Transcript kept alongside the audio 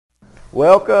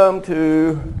Welcome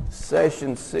to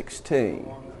session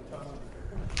 16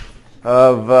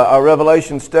 of our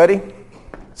Revelation study.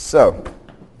 So,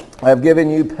 I've given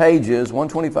you pages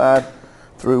 125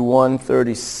 through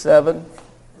 137,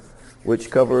 which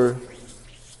cover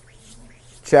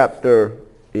chapter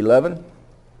 11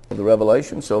 of the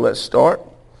Revelation. So let's start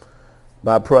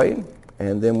by praying,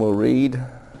 and then we'll read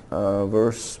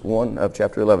verse 1 of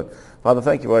chapter 11. Father,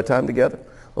 thank you for our time together.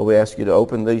 Lord, we ask you to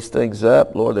open these things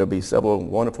up. Lord, there'll be several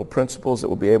wonderful principles that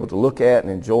we'll be able to look at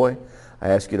and enjoy. I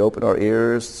ask you to open our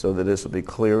ears so that this will be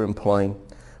clear and plain.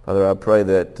 Father, I pray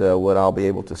that what I'll be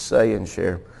able to say and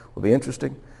share will be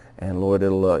interesting. And Lord,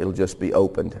 it'll just be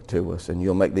opened to us. And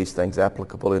you'll make these things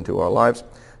applicable into our lives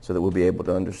so that we'll be able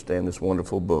to understand this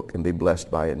wonderful book and be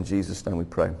blessed by it. In Jesus' name we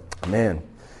pray. Amen.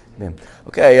 Amen.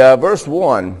 Okay, verse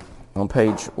 1 on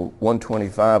page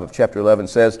 125 of chapter 11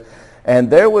 says,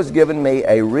 "And there was given me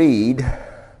a reed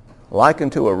like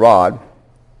unto a rod,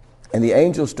 and the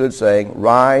angel stood saying,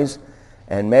 Rise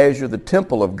and measure the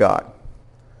temple of God,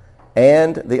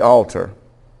 and the altar,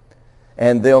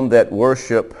 and them that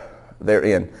worship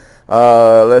therein."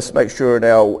 Let's make sure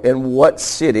now, in what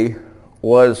city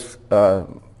was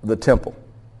the temple?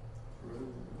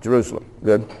 Jerusalem.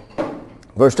 Good.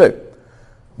 Verse 2.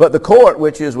 "But the court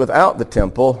which is without the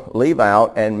temple leave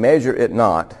out, and measure it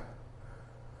not.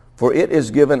 For it is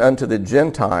given unto the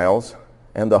Gentiles,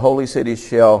 and the holy city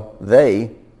shall they,"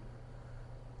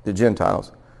 the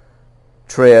Gentiles,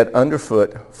 "tread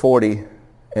underfoot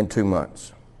 42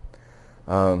 months."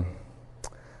 Now,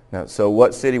 so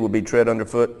what city would be tread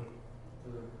underfoot?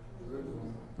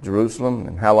 Jerusalem.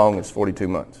 And how long is 42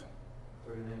 months?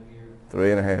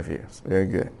 3.5 years. Very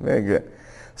good. Very good.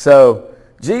 So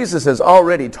Jesus has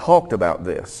already talked about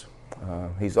this.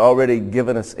 He's already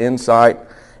given us insight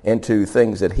into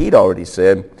things that he'd already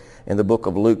said in the book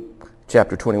of Luke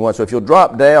chapter 21. So if you'll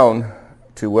drop down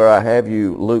to where I have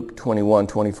you, Luke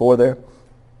 21:24 there,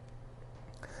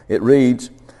 it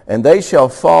reads, "And they shall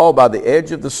fall by the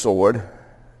edge of the sword,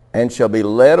 and shall be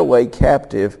led away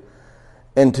captive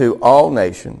into all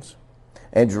nations,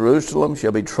 and Jerusalem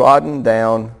shall be trodden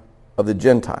down of the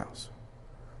Gentiles,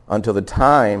 until the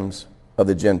times of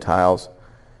the Gentiles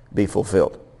be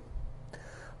fulfilled."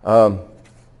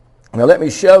 Now let me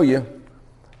show you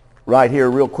right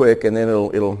here real quick, and then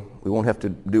we won't have to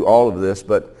do all of this,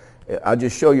 but I'll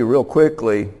just show you real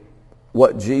quickly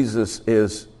what Jesus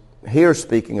is here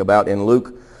speaking about in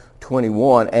Luke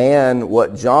 21, and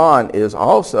what John is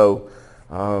also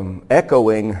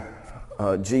echoing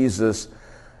Jesus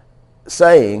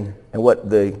saying, and what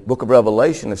the book of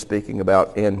Revelation is speaking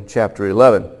about in chapter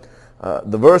 11.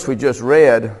 The verse we just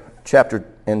read,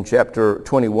 in chapter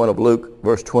 21 of Luke,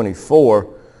 verse 24,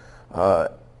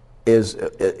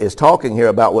 is talking here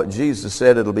about what Jesus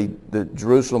said.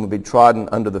 Jerusalem will be trodden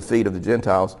under the feet of the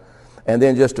Gentiles. And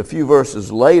then just a few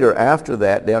verses later after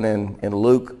that, down in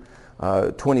Luke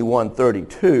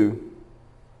 21:32,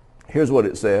 here's what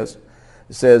it says.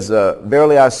 It says,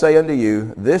 "Verily I say unto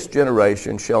you, this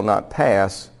generation shall not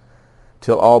pass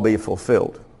till all be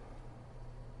fulfilled.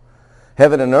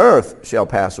 Heaven and earth shall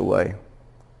pass away,"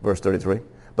 verse 33,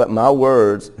 "but my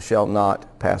words shall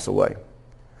not pass away."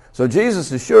 So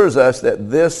Jesus assures us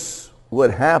that this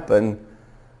would happen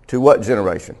to what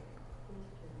generation?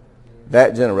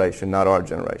 That generation, not our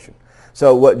generation.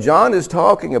 So what John is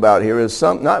talking about here is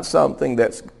not something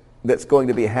that's going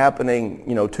to be happening,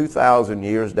 2,000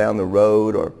 years down the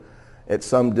road or at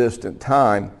some distant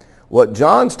time. What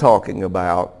John's talking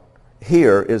about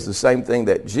here is the same thing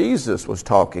that Jesus was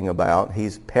talking about.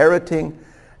 He's parroting,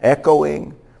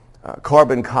 echoing,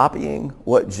 carbon copying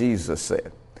what Jesus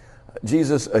said.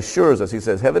 Jesus assures us, he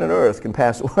says, heaven and earth can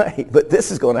pass away, but this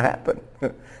is going to happen.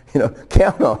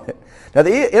 Count on it. Now,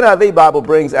 the NIV Bible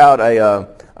brings out a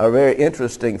very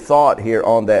interesting thought here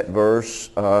on that verse.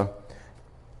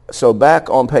 So back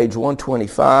on page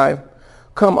 125,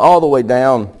 come all the way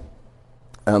down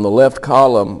on the left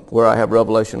column where I have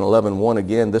Revelation 11:1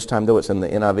 again, this time though it's in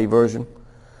the NIV version.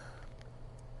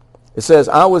 It says,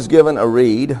 "I was given a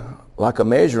reed like a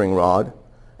measuring rod,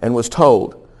 and was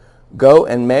told, Go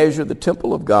and measure the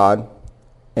temple of God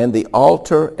and the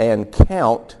altar, and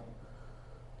count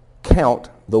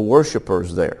the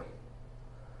worshipers there."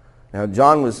 Now,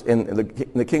 John was in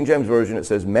the King James Version, it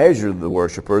says measure the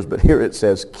worshipers, but here it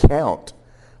says count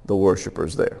the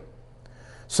worshipers there.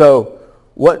 So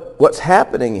what's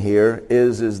happening here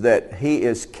is that he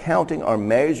is counting or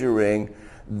measuring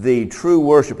the true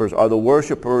worshipers, or the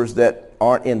worshipers that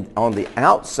aren't on the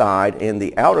outside in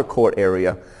the outer court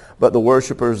area, but the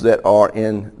worshipers that are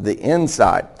in the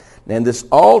inside. And this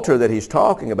altar that he's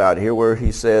talking about here, where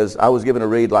he says, I was given a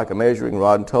reed like a measuring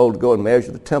rod and told to go and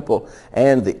measure the temple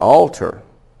and the altar.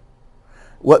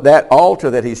 What that altar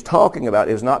that he's talking about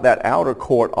is not that outer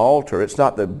court altar. It's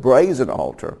not the brazen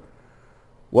altar.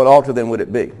 What altar then would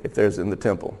it be if there's in the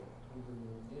temple?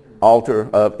 Altar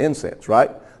of incense, right?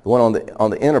 The one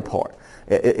on the inner part.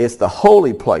 It's the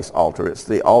holy place altar. It's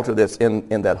the altar that's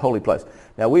in that holy place.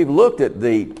 Now, we've looked at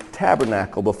the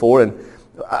tabernacle before, and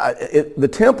the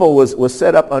temple was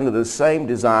set up under the same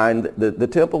design. The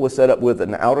temple was set up with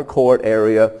an outer court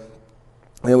area.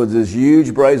 There was this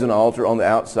huge brazen altar on the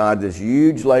outside, this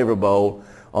huge laver bowl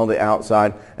on the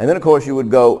outside. And then, of course, you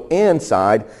would go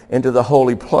inside into the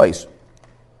holy place.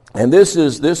 And this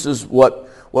is what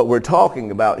we're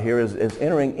talking about here is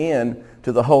entering in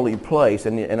to the holy place.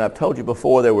 And I've told you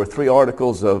before there were 3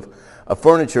 articles of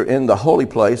furniture in the holy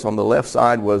place. On the left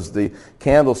side was the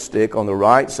candlestick. On the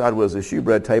right side was the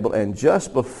shewbread table. And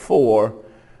just before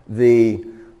the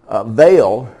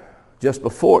veil, just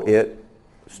before it,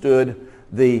 stood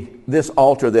this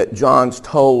altar that John's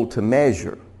told to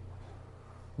measure.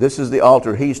 This is the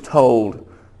altar he's told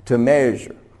to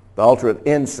measure, the altar of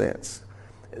incense.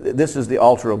 This is the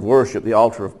altar of worship, the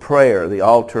altar of prayer, the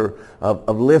altar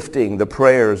of lifting the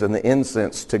prayers and the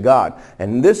incense to God.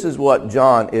 And this is what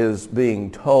John is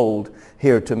being told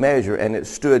here to measure. And it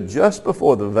stood just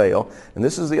before the veil. And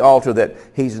this is the altar that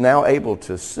he's now able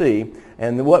to see.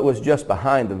 And what was just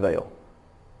behind the veil?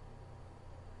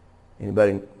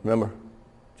 Anybody remember?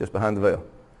 Just behind the veil.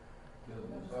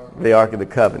 The Ark of the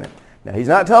Covenant. Now, he's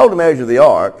not told to measure the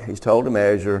ark. He's told to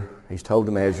measure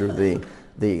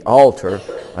the altar,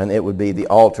 and it would be the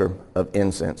altar of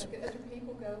incense. Do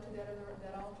people go to that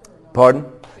altar or not?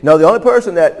 Pardon? No, the only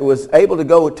person that was able to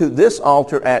go to this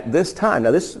altar at this time.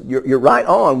 Now, you're right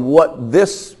on what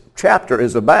this chapter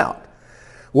is about.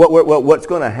 What's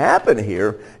going to happen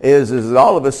here is that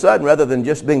all of a sudden, rather than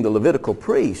just being the Levitical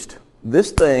priest,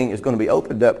 this thing is going to be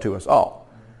opened up to us all,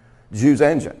 Jews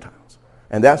and Gentiles.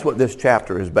 And that's what this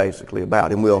chapter is basically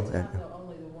about. And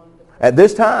at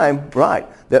this time, right,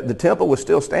 that the temple was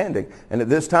still standing. And at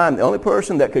this time, the only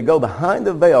person that could go behind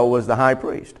the veil was the high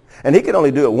priest. And he could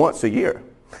only do it once a year.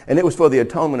 And it was for the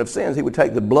atonement of sins. He would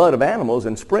take the blood of animals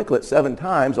and sprinkle it 7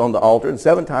 times on the altar and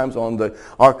 7 times on the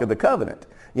Ark of the Covenant.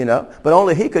 You know, but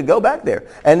only he could go back there.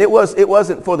 And it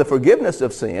wasn't for the forgiveness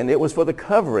of sin. It was for the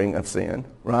covering of sin,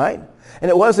 right?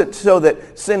 And it wasn't so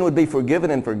that sin would be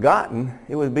forgiven and forgotten.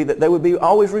 It would be that they would be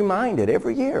always reminded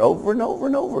every year over and over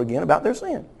and over again about their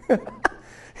sin.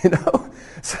 You know?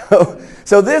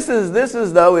 So this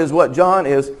is what John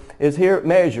is here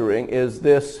measuring is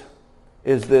this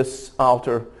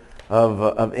altar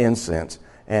of incense.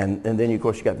 And then, of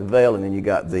course, you got the veil, and then you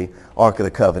got the Ark of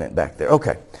the Covenant back there.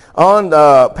 Okay. On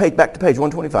back to page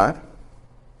 125.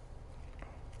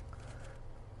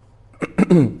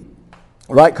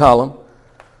 Right column.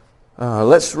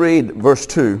 Let's read verse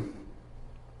 2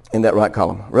 in that right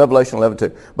column. Revelation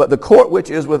 11:2. But the court which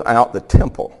is without the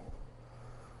temple,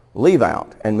 leave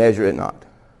out and measure it not.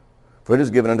 For it is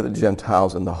given unto the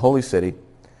Gentiles in the holy city,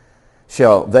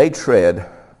 shall they tread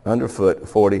underfoot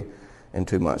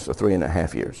 42 months, or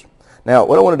 3.5 years. Now,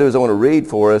 what I want to do is I want to read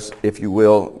for us, if you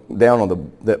will, down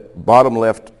on that bottom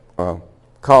left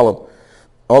column,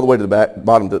 all the way to the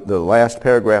bottom, the last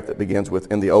paragraph that begins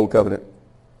with, in the Old Covenant.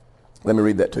 Let me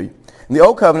read that to you. In the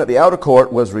Old Covenant, the outer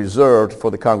court was reserved for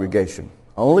the congregation.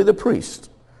 Only the priest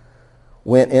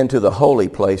went into the holy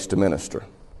place to minister.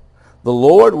 The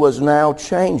Lord was now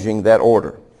changing that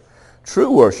order.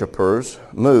 True worshipers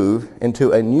move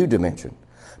into a new dimension.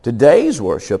 Today's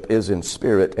worship is in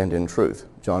spirit and in truth.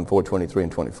 John 4:23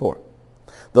 and 24.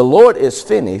 The Lord is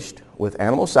finished with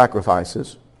animal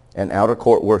sacrifices and outer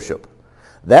court worship.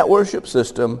 That worship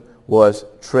system was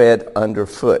tread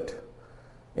underfoot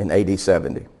in AD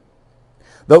 70.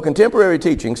 Though contemporary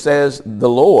teaching teachings say the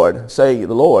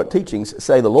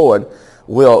Lord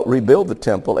will rebuild the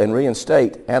temple and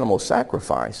reinstate animal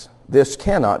sacrifice, this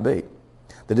cannot be.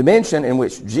 The dimension in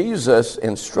which Jesus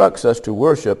instructs us to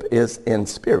worship is in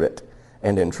spirit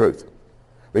and in truth.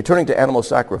 Returning to animal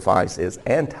sacrifice is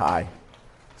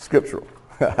anti-scriptural.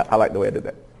 I like the way I did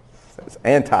that. It's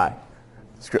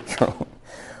anti-scriptural.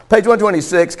 Page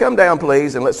 126. Come down,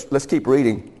 please, and let's keep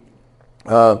reading.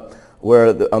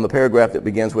 On the paragraph that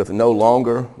begins with "no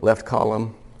longer," left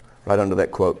column, right under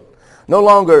that quote. No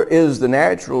longer is the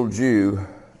natural Jew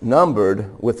numbered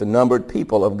with the numbered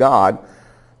people of God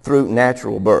through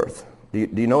natural birth. Do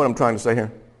you know what I'm trying to say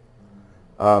here?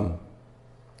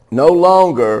 No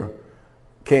longer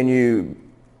can you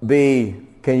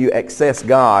access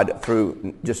God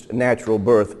through just natural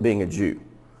birth, being a Jew,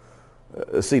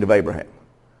 a seed of Abraham.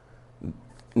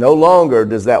 no longer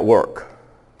does that work.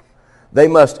 They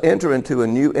must enter into a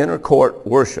new inner court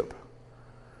worship.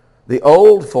 The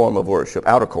old form of worship,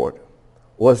 outer court,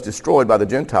 was destroyed by the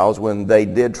Gentiles when they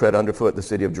did tread underfoot the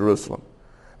city of Jerusalem.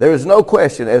 There is no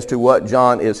question as to what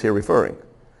John is here referring.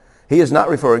 He is not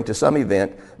referring to some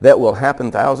event that will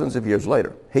happen thousands of years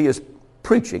later. He is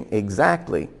preaching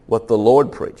exactly what the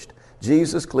Lord preached.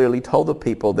 Jesus clearly told the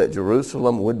people that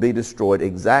Jerusalem would be destroyed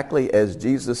exactly as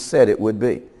Jesus said it would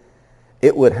be.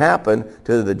 It would happen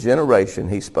to the generation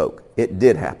he spoke. It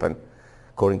did happen,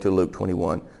 according to Luke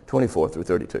 21, 24 through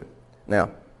 32.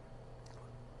 Now,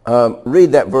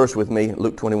 read that verse with me,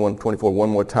 Luke 21, 24, one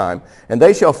more time. And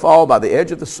they shall fall by the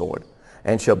edge of the sword,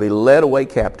 and shall be led away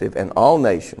captive, and all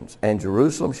nations, and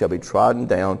Jerusalem shall be trodden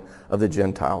down of the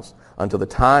Gentiles, until the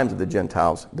times of the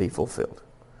Gentiles be fulfilled.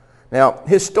 Now,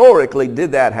 historically,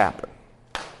 did that happen?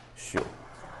 Sure.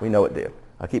 We know it did.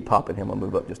 I keep popping him. I'll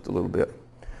move up just a little bit.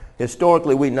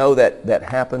 Historically, we know that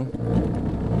happened.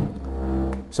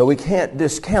 So we can't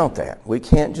discount that. We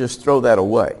can't just throw that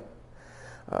away.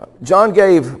 John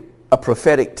gave a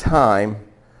prophetic time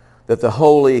that the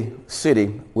holy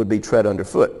city would be tread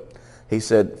underfoot. He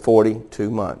said 42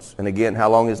 months. And again, how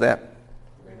long is that?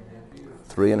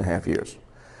 3.5 years.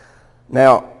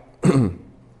 Now,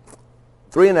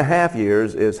 3.5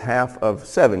 years is half of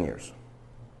 7 years.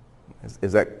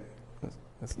 Is that,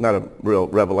 it's not a real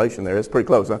revelation there. It's pretty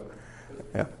close, huh?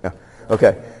 Yeah.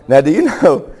 Okay. Now, do you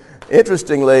know,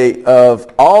 interestingly,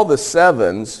 of all the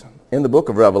sevens in the book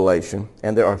of Revelation,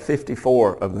 and there are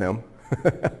 54 of them,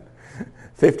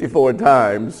 54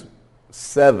 times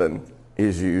 7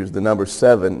 is used. The number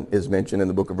 7 is mentioned in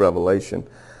the book of Revelation.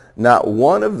 Not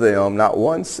one of them, not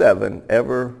one 7,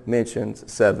 ever mentions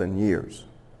 7 years.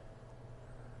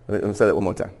 Let me say that one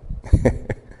more time.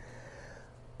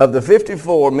 Of the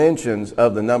 54 mentions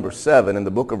of the number 7 in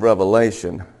the book of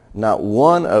Revelation, not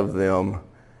one of them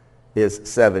is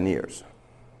 7 years.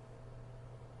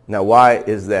 Now, why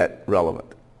is that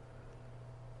relevant?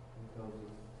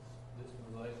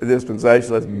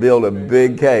 Dispensation, let's build a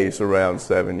big case around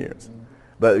 7 years.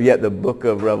 But yet the book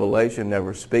of Revelation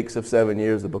never speaks of 7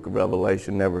 years. The book of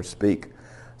Revelation never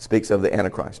speaks of the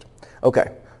Antichrist.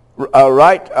 Okay,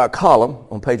 right column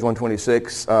on page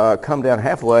 126, come down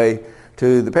halfway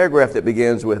to the paragraph that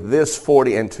begins with this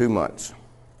 40 and 2 months.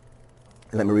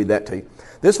 Let me read that to you.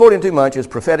 This 40 and 2 months is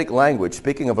prophetic language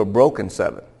speaking of a broken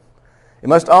 7. It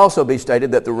must also be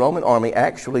stated that the Roman army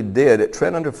actually did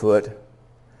tread underfoot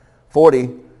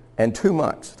 40 and 2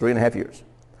 months, 3.5 years,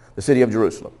 the city of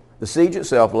Jerusalem. The siege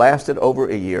itself lasted over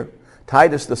a year.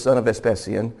 Titus, the son of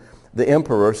Vespasian, the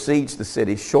emperor, sieged the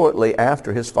city shortly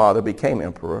after his father became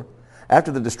emperor.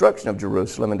 After the destruction of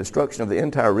Jerusalem and destruction of the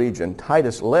entire region,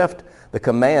 Titus left the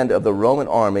command of the Roman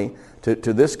army to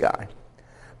this guy.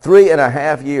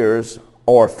 3.5 years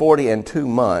or 40 and 2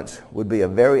 months would be a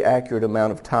very accurate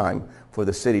amount of time for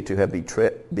the city to have been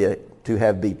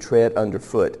tread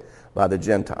underfoot by the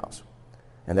Gentiles.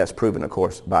 And that's proven, of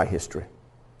course, by history.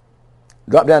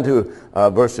 Drop down to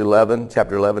verse 11,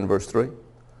 chapter 11, verse 3.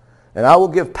 And I will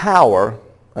give power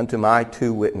unto my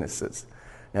 2 witnesses.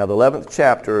 Now, the 11th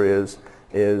chapter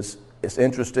is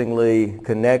interestingly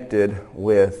connected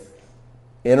with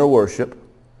inner worship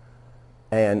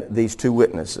and these 2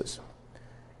 witnesses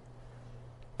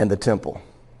and the temple.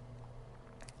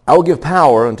 I will give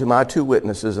power unto my 2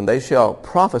 witnesses, and they shall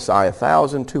prophesy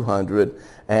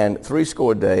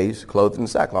 1,260 days, clothed in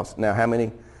sackcloth. Now,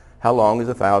 how long is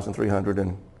 1,300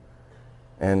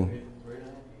 and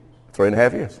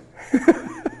 3.5 years?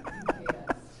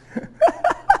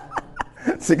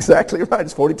 That's exactly right.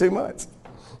 It's 42 months.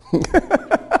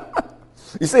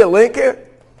 You see a link here?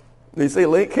 Do you see a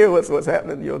link here? What's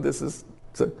happening? You know, this is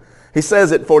so. He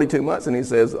says it 42 months, and he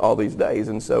says all these days,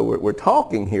 and so we're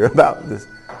talking here about this.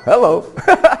 Hello.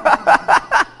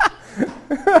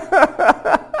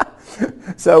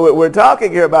 So we're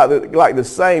talking here about the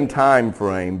same time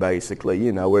frame, basically.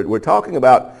 You know, we're talking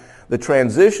about the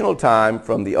transitional time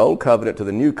from the old covenant to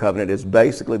the new covenant is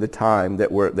basically the time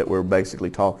that we're basically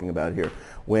talking about here,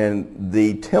 when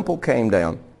the temple came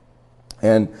down,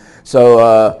 and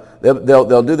so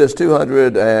they'll do this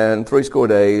 260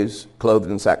 days,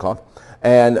 clothed in sackcloth,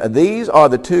 and these are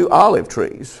the 2 olive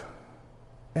trees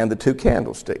and the 2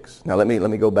 candlesticks. Now let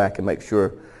me go back and make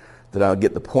sure that I'll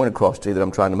get the point across to you that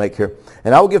I'm trying to make here.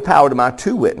 And I will give power to my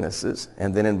 2 witnesses.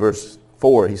 And then in verse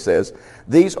 4 he says,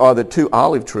 these are the 2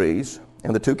 olive trees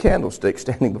and the 2 candlesticks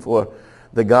standing before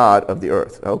the God of the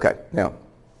earth. Okay, now,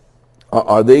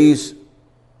 are these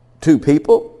 2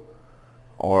 people?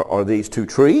 Or are these 2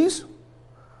 trees?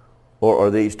 Or are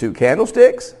these 2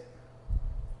 candlesticks?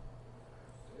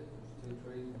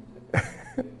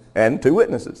 and two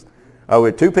witnesses. Are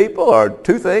we two people or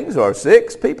two things or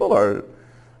six people or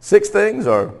six things?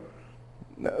 Or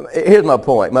here's my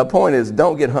point. My point is,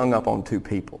 don't get hung up on two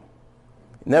people.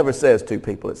 It never says two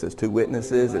people. It says two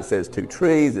witnesses. It says two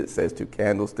trees. It says two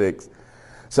candlesticks.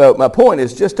 So my point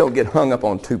is, just don't get hung up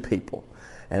on two people.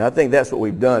 And I think that's what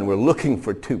we've done. We're looking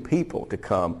for two people to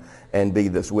come and be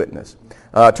this witness.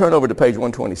 Turn over to page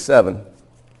 127,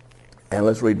 and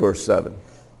let's read verse 7.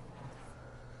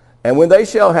 And when they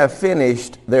shall have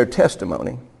finished their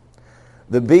testimony,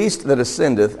 the beast that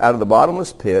ascendeth out of the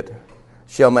bottomless pit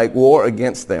shall make war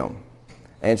against them,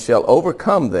 and shall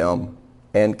overcome them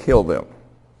and kill them.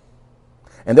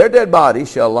 And their dead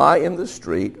bodies shall lie in the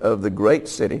street of the great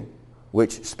city,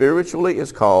 which spiritually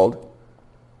is called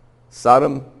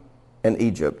Sodom and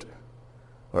Egypt,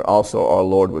 where also our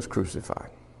Lord was crucified.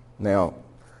 Now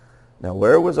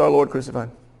where was our Lord crucified?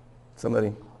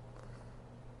 Somebody?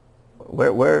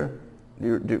 Where?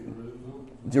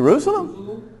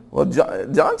 Jerusalem? Well,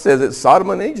 John says it's Sodom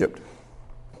and Egypt.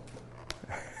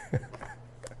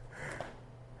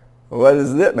 What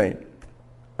does that mean?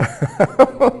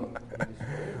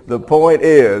 The point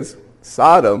is,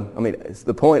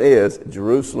 the point is,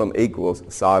 Jerusalem equals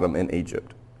Sodom and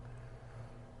Egypt.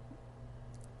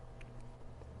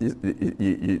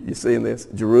 You seeing this?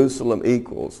 Jerusalem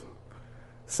equals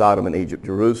Sodom and Egypt.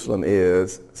 Jerusalem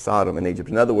is Sodom and Egypt.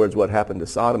 In other words, what happened to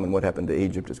Sodom and what happened to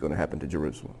Egypt is going to happen to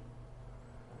Jerusalem.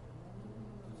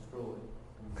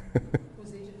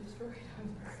 Was Egypt destroyed?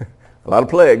 A lot of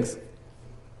plagues.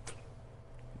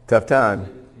 Tough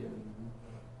time.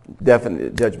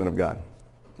 Definite judgment of God.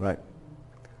 Right?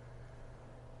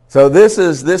 So this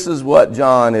is what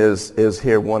John is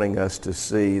here wanting us to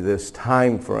see, this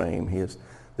time frame.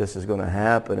 This is going to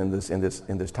happen in this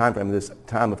time frame, this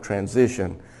time of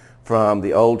transition from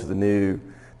the old to the new,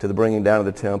 to the bringing down of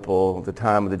the temple, the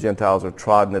time of the Gentiles are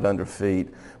trodden at under feet.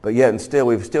 But yet and still,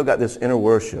 we've still got this inner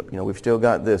worship. We've still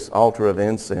got this altar of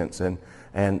incense, and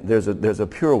there's a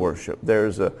pure worship.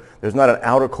 There's not an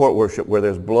outer court worship where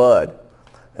there's blood.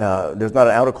 There's not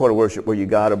an outer court of worship where you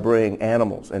got to bring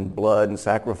animals and blood and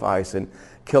sacrifice and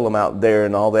kill them out there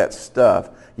and all that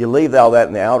stuff. You leave all that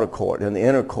in the outer court. In the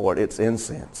inner court, it's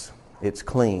incense. It's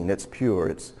clean. It's pure.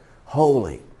 It's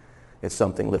holy. It's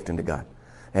something lifting to God.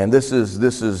 And this is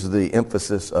the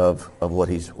emphasis of what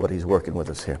he's working with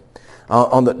us here.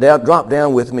 Drop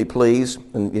down with me, please.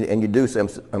 And you do say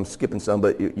I'm skipping some,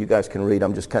 but you guys can read.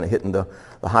 I'm just kind of hitting the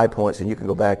high points, and you can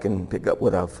go back and pick up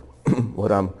what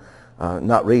I'm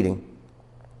not reading.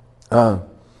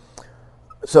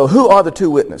 So who are the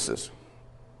two witnesses?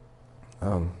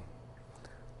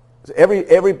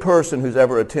 Every person who's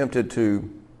ever attempted to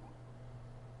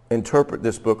interpret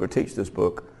this book or teach this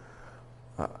book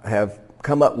have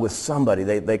come up with somebody.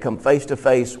 They come face to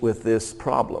face with this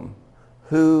problem.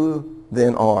 Who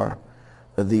then are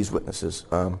these witnesses?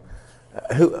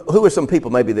 Who are some people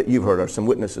maybe that you've heard, or some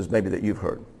witnesses maybe that you've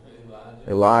heard?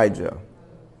 Elijah.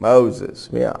 Moses,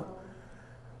 yeah.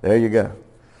 There you go.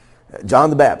 John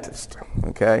the Baptist,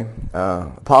 okay?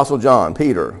 Apostle John,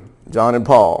 Peter, John and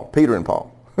Paul, Peter and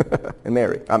Paul, and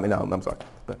Mary. I'm sorry.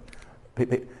 But,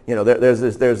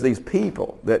 there's these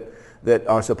people that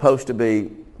are supposed to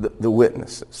be the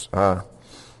witnesses. How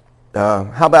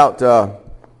about,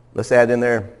 let's add in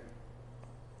there,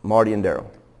 Marty and Daryl.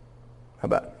 How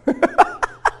about?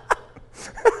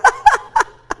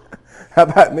 How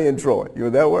about me and Troy?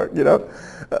 Would that work? Throw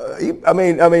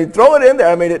it in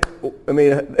there.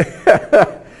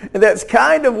 And that's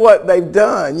kind of what they've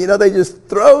done. They just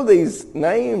throw these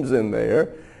names in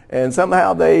there, and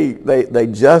somehow they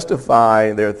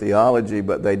justify their theology,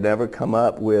 but they never come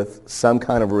up with some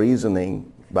kind of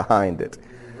reasoning behind it.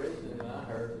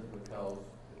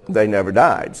 They never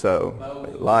died. So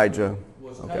Elijah,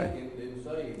 okay,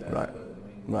 right,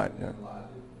 yeah.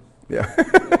 Yeah,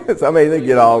 so, they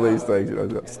get all these things,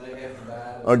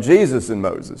 Or Jesus and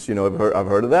Moses, I've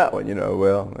heard of that one,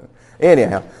 well,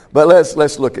 anyhow. But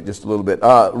let's look at just a little bit.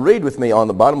 Read with me on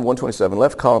the bottom of 127,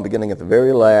 left column, beginning at the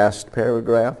very last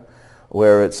paragraph,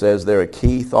 where it says there a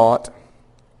key thought.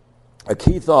 A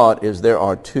key thought is there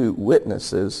are two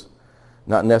witnesses,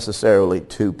 not necessarily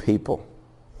two people.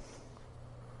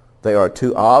 They are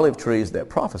two olive trees that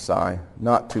prophesy,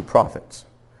 not two prophets.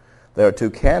 There are two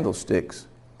candlesticks,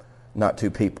 not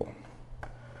two people.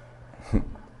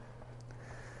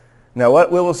 Now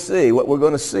what we're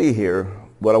going to see here,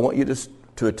 what I want you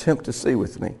to attempt to see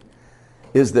with me,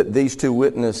 is that these two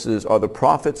witnesses are the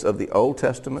prophets of the Old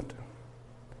Testament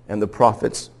and the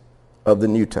prophets of the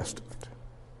New Testament.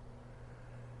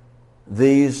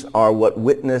 These are what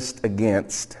witnessed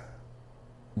against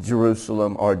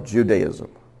Jerusalem or Judaism.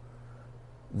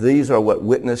 these are what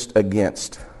witnessed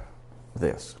against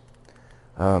this.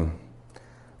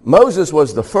 Moses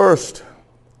was the first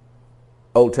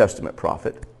Old Testament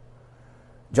prophet.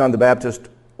 John the Baptist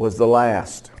was the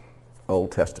last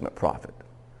Old Testament prophet.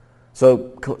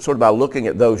 So sort of by looking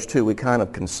at those two, we kind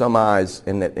of can summarize,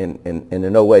 in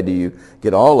no way do you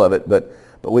get all of it, but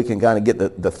we can kind of get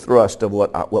the thrust of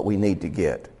what we need to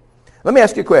get. Let me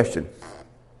ask you a question.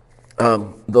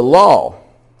 The law,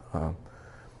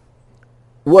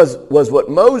 was what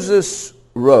Moses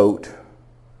wrote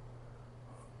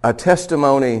a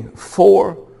testimony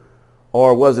for,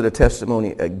 or was it a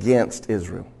testimony against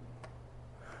Israel?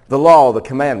 The law, the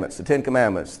commandments, the Ten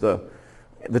Commandments, the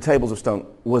tables of stone,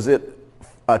 was it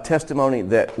a testimony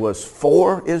that was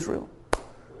for Israel?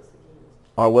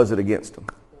 Or was it against them?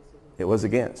 It was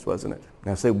against, wasn't it?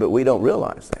 Now see, but we don't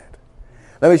realize that.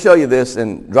 Let me show you this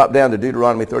and drop down to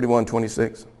Deuteronomy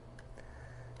 31:26.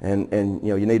 And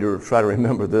you need to try to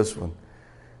remember this one.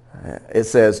 It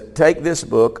says, take this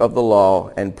book of the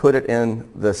law and put it in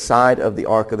the side of the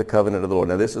ark of the covenant of the Lord.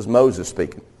 Now this is Moses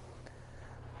speaking.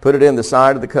 Put it in the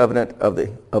side of the covenant of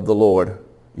the Lord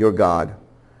your God,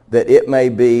 that it may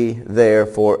be there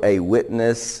for a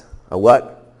witness. A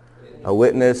what? A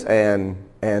witness, and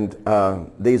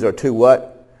these are two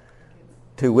what?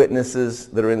 Two witnesses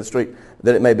that are in the street.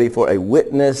 That it may be for a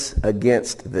witness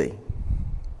against thee.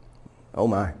 Oh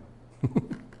my.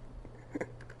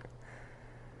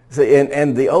 See,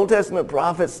 and the Old Testament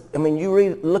prophets, I mean,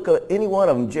 look at any one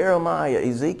of them, Jeremiah,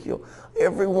 Ezekiel,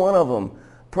 every one of them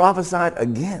prophesied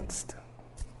against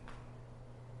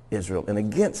Israel and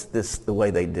against the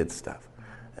way they did stuff.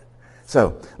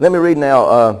 So let me read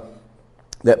now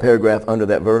that paragraph under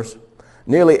that verse.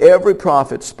 Nearly every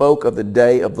prophet spoke of the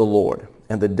day of the Lord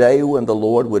and the day when the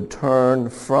Lord would turn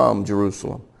from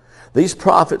Jerusalem. These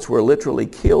prophets were literally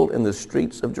killed in the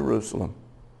streets of Jerusalem.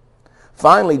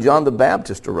 Finally, John the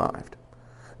Baptist arrived.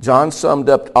 John summed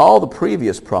up all the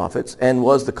previous prophets and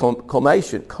was the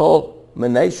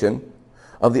culmination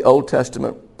of the Old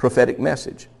Testament prophetic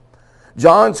message.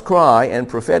 John's cry and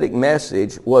prophetic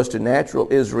message was to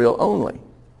natural Israel only.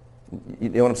 You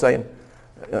know what I'm saying?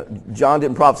 John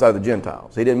didn't prophesy to the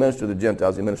Gentiles. He didn't minister to the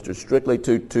Gentiles. He ministered strictly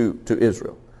to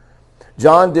Israel.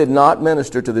 John did not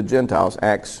minister to the Gentiles,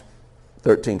 Acts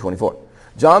 13:24.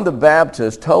 John the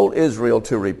Baptist told Israel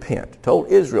to repent. I'm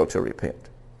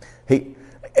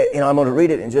going to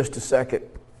read it in just a second,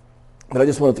 but I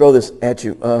just want to throw this at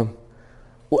you. Do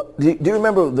you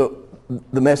remember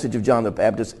the message of John the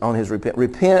Baptist on his repent?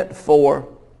 Repent, for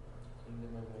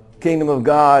kingdom of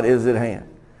God is at hand.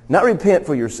 Not repent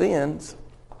for your sins.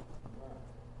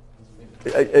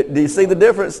 Do you see the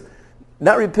difference?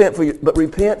 Not repent for you, but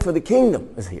repent for the kingdom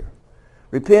is here.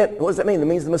 Repent, what does that mean? It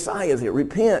means the Messiah is here.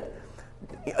 Repent.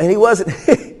 And he wasn't,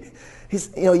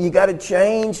 you got to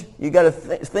change. You got to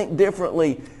think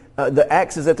differently. The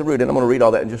axe is at the root, and I'm going to read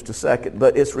all that in just a second.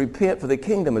 But it's repent for the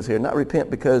kingdom is here, not repent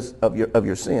because of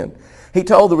your sin. He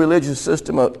told the religious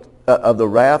system of the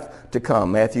wrath to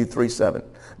come, Matthew 3:7.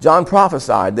 John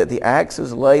prophesied that the axe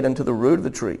is laid unto the root of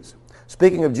the trees.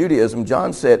 Speaking of Judaism,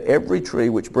 John said, every tree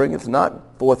which bringeth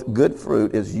not forth good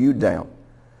fruit is hewed down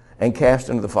and cast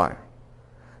into the fire.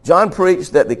 John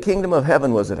preached that the kingdom of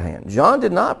heaven was at hand. John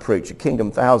did not preach a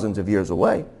kingdom thousands of years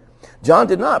away. John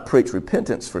did not preach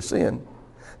repentance for sin.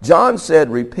 John said,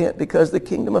 repent because the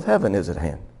kingdom of heaven is at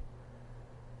hand.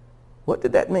 What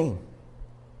did that mean?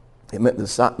 It meant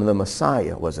the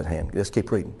Messiah was at hand. Let's keep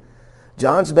reading.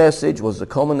 John's message was the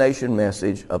culmination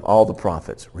message of all the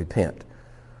prophets. Repent,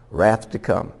 wrath to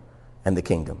come, and the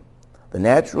kingdom. The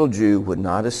natural Jew would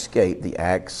not escape the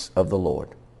acts of the Lord.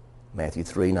 Matthew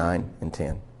 3:9 and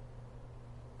 10.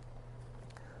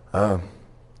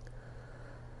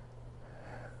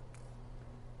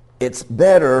 It's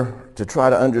better to try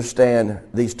to understand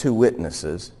these two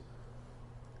witnesses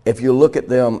if you look at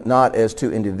them not as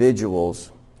two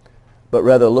individuals, but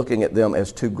rather looking at them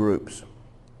as two groups.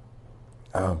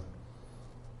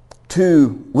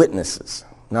 Two witnesses,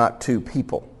 not two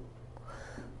people.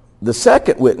 The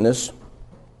second witness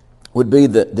would be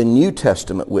the New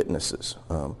Testament witnesses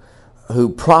who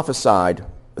prophesied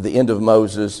the end of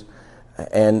Moses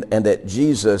and that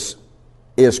Jesus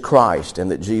is Christ and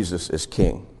that Jesus is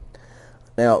King.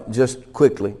 Now, just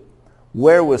quickly,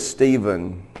 where was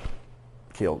Stephen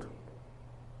killed? Do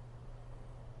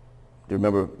you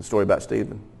remember the story about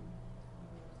Stephen?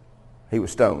 He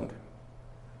was stoned.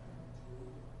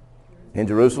 In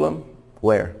Jerusalem?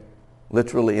 Where?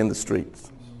 Literally in the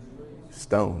streets.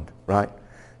 Stoned, right?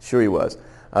 Sure he was.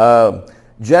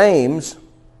 James,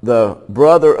 the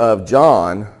brother of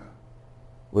John,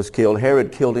 was killed.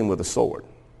 Herod killed him with a sword.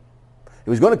 He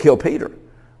was going to kill Peter,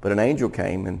 But an angel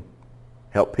came and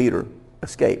helped Peter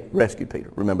escape, rescued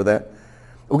Peter. Remember that?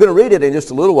 We're going to read it in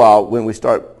just a little while when we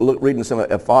start reading some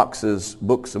of Fox's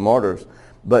books of martyrs.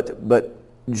 But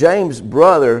James'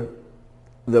 brother,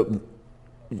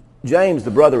 James,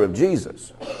 the brother of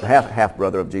Jesus, the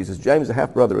half-brother of Jesus, James, the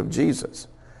half-brother of Jesus,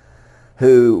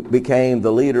 who became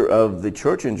the leader of the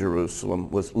church in Jerusalem,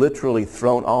 was literally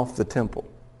thrown off the temple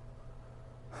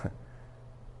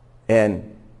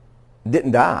and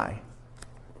didn't die,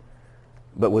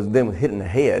 but was then hit in the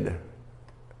head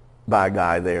by a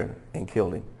guy there and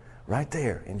killed him right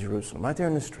there in Jerusalem, right there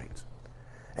in the streets.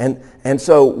 And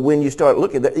so when you start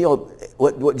looking at that,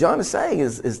 what John is saying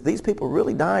is these people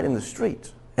really died in the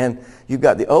streets. And you've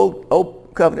got the old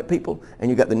covenant people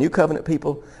and you've got the new covenant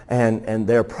people, and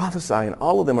they're prophesying,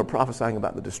 all of them are prophesying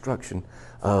about the destruction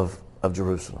of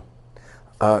Jerusalem.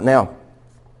 Now,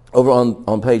 over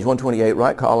on page 128,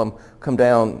 right column, come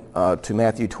down to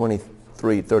Matthew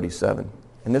 23:37.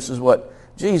 And this is what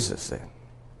Jesus said.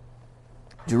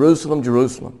 Jerusalem,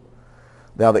 Jerusalem,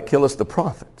 thou that killest the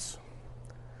prophets,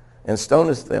 and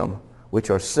stonest them which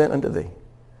are sent unto thee,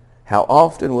 how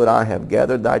often would I have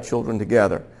gathered thy children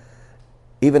together,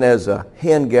 even as a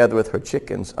hen gathereth her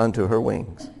chickens unto her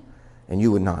wings, and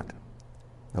you would not.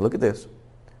 Now look at this.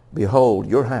 Behold,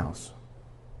 your house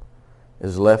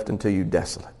is left unto you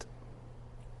desolate.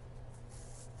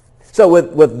 So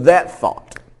with that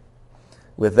thought,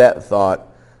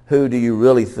 who do you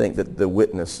really think that the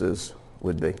witnesses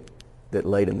would be that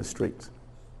laid in the streets?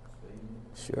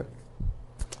 Sure.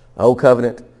 Old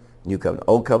covenant, new covenant.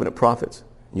 Old covenant prophets,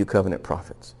 new covenant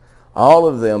prophets. All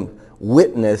of them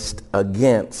witnessed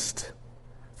against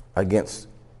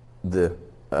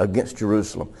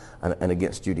Jerusalem and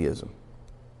against Judaism.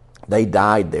 They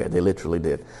died there. They literally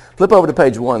did. Flip over to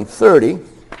page 130.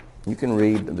 You can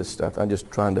read this stuff. I'm just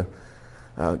trying to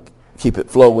keep it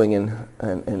flowing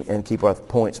and keep our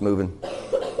points moving.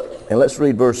 And let's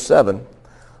read verse 7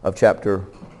 of chapter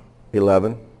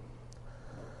 11.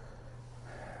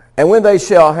 And when they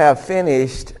shall have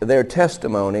finished their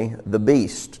testimony, the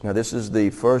beast, now this is the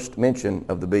first mention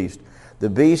of the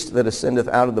beast that ascendeth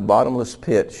out of the bottomless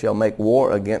pit shall make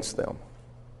war against them,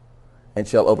 and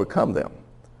shall overcome them,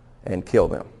 and kill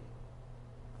them.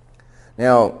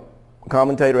 Now,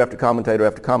 commentator after commentator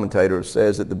after commentator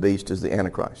says that the beast is the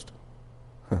Antichrist.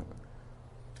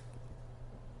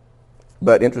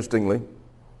 But interestingly,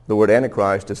 the word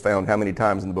Antichrist is found how many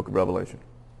times in the book of Revelation?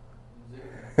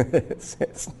 It's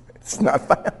not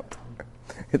found.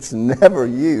 It's never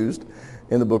used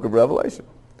in the book of Revelation.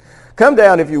 Come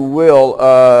down, if you will,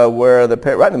 where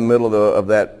right in the middle of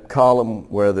that column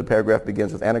where the paragraph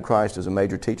begins with Antichrist is a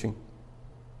major teaching.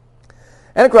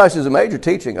 Antichrist is a major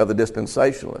teaching of the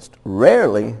dispensationalist.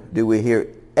 Rarely do we hear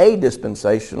a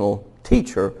dispensational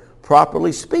teacher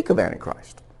properly speak of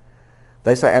Antichrist.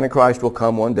 They say Antichrist will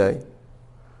come one day.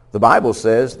 The Bible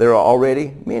says there are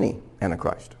already many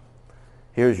Antichrists.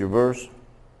 Here's your verse.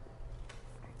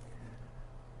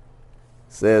 It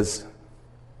says,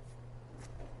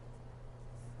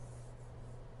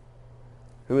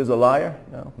 who is a liar?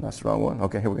 No, that's the wrong one.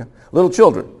 Okay, here we go. Little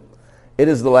children, it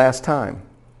is the last time.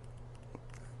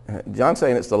 John's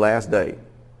saying it's the last day.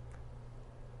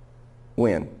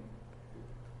 When?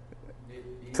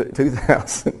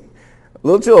 2000.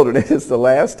 Little children, it is the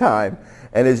last time.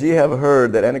 And as ye have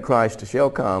heard that Antichrist shall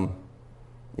come,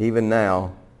 even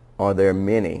now are there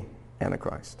many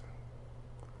Antichrists.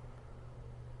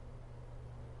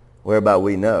 Whereby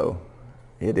we know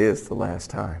it is the last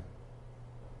time.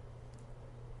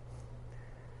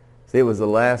 See, it was the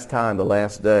last time, the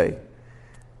last day,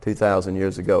 2,000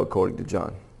 years ago, according to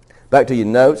John. Back to your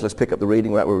notes. Let's pick up the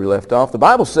reading right where we left off. The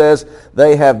Bible says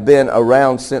they have been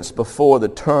around since before the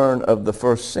turn of the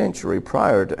first century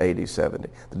prior to AD 70.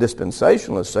 The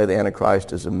dispensationalists say the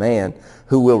Antichrist is a man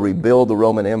who will rebuild the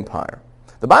Roman Empire.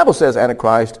 The Bible says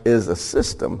Antichrist is a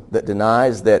system that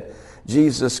denies that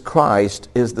Jesus Christ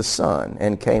is the Son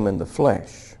and came in the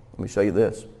flesh. Let me show you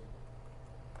this.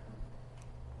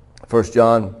 1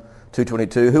 John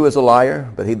 2:22, who is a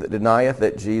liar but he that denieth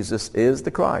that Jesus is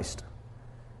the Christ?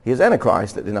 He is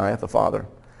Antichrist that denieth the Father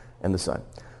and the Son.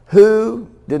 Who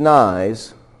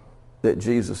denies that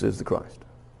Jesus is the Christ?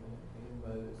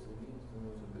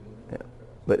 Yeah.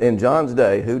 But in John's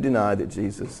day, who denied that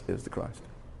Jesus is the Christ?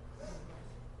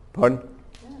 Pardon?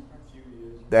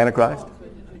 The Antichrist?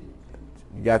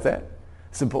 You got that?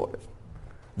 It's important.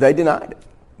 They denied it.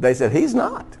 They said, he's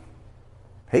not.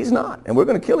 He's not. And we're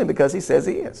going to kill him because he says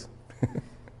he is.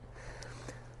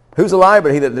 Who's a liar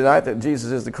but he that denieth that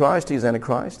Jesus is the Christ? He is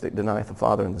Antichrist that denieth the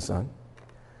Father and the Son.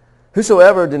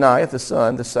 Whosoever denieth the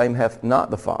Son, the same hath not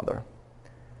the Father.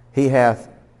 He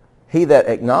he that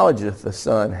acknowledgeth the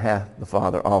Son hath the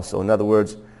Father also. In other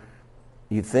words,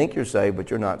 you think you're saved, but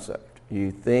you're not saved.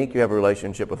 You think you have a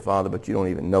relationship with Father, but you don't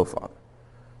even know Father.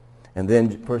 And then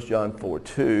 1 John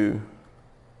 4:2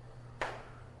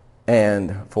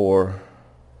 and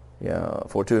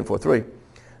 4:2 and 4:3.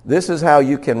 This is how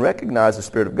you can recognize the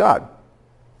Spirit of God.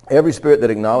 Every spirit that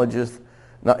acknowledges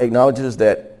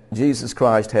that Jesus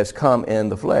Christ has come in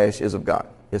the flesh is of God,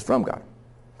 is from God.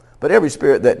 But every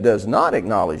spirit that does not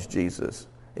acknowledge Jesus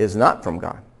is not from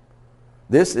God.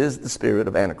 This is the spirit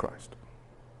of Antichrist,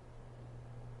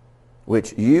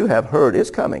 which you have heard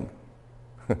is coming,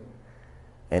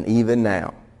 and even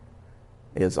now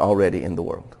is already in the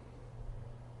world.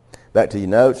 Back to your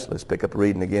notes. Let's pick up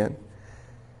reading again.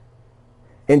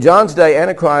 In John's day,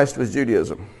 Antichrist was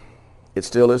Judaism. It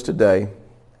still is today,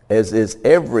 as is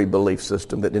every belief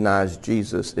system that denies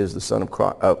Jesus is the Son of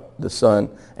Christ, the Son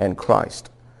and Christ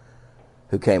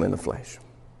who came in the flesh.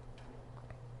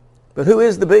 But who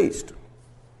is the beast?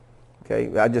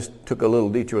 Okay, I just took a little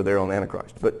detour there on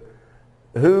Antichrist. But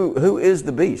who is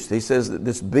the beast? He says that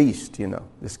this beast,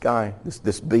 this guy,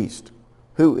 this beast.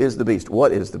 Who is the beast?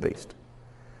 What is the beast?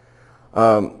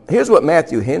 Here's what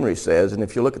Matthew Henry says, and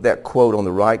if you look at that quote on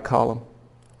the right column,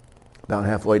 about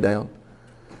halfway down,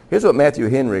 here's what Matthew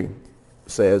Henry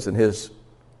says, and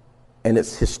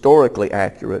it's historically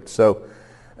accurate. So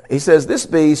he says, this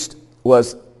beast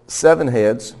was 7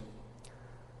 heads,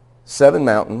 7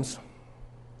 mountains,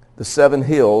 the 7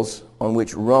 hills on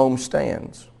which Rome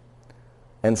stands,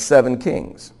 and 7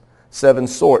 kings, 7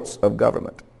 sorts of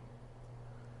government.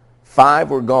 5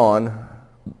 were gone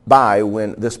by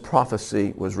when this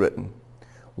prophecy was written.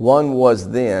 1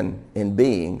 was then in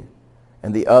being,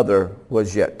 and the other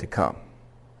was yet to come.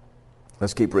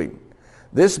 Let's keep reading.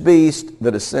 This beast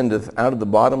that ascendeth out of the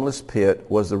bottomless pit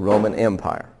was the Roman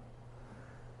Empire.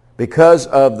 Because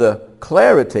of the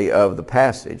clarity of the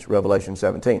passage, Revelation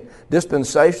 17,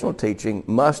 dispensational teaching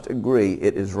must agree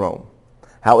it is Rome.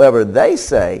 However, they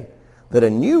say that a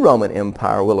new Roman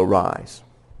Empire will arise.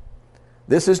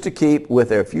 This is to keep with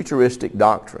their futuristic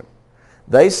doctrine.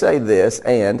 They say this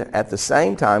and at the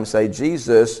same time say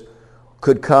Jesus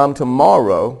could come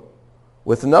tomorrow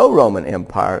with no Roman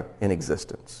Empire in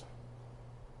existence.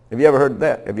 Have you ever heard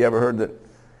that? Have you ever heard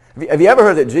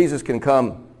that Jesus can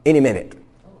come any minute?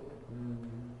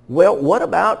 Well, what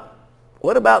about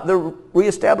the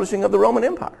reestablishing of the Roman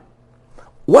Empire?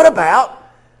 What about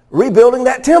rebuilding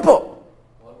that temple?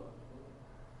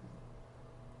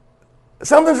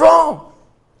 Something's wrong.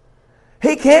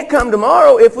 He can't come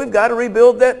tomorrow if we've got to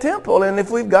rebuild that temple and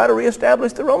if we've got to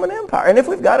reestablish the Roman Empire and if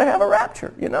we've got to have a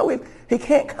rapture. He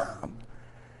can't come.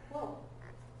 Well,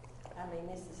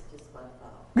 this is just my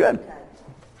thought. Good.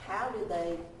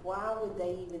 Okay. Why would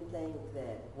they even think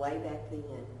that way back then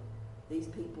these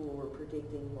people were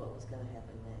predicting what was going to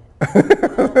happen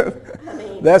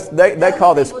now? They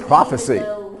call this prophecy.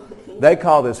 They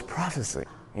call this prophecy,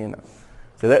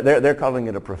 So they're calling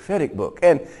it a prophetic book.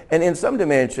 And in some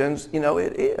dimensions,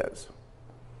 it is.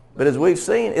 But as we've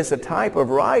seen, it's a type of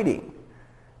writing.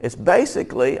 It's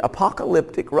basically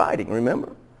apocalyptic writing,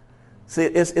 remember? See,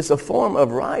 it's a form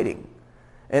of writing.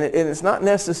 And it's not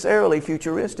necessarily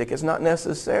futuristic. It's not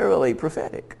necessarily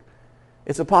prophetic.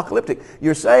 It's apocalyptic.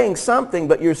 You're saying something,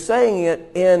 but you're saying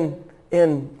it in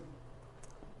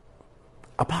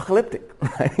apocalyptic,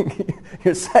 right?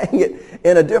 You're saying it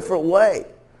in a different way.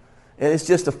 And it's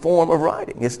just a form of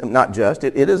writing. It's not just.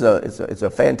 It's a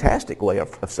fantastic way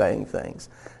of saying things.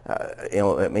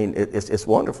 It's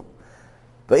wonderful.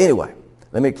 But anyway,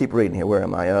 let me keep reading here. Where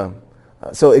am I?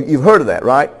 So you've heard of that,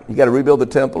 right? You got to rebuild the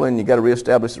temple and you got to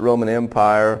reestablish the Roman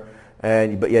Empire,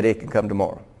 but yet it can come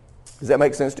tomorrow. Does that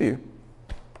make sense to you?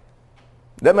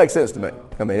 That makes sense to me.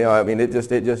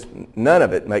 It just none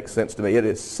of it makes sense to me. It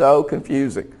is so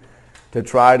confusing to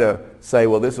try to say,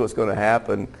 well, this is what's going to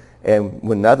happen. And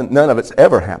when none of it's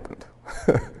ever happened.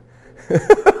 A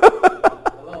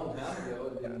long time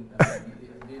ago, it didn't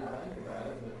think about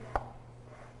it,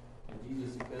 but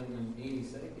Jesus could come in any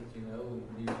second, and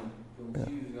you're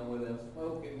choosing on whether that's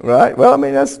smoking. Right.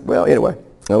 Anyway.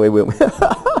 No, we will.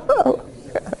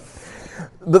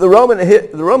 But the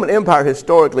Roman Empire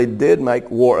historically did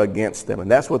make war against them, and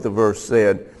that's what the verse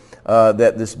said.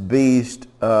 That this beast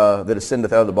that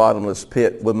ascendeth out of the bottomless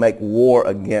pit would make war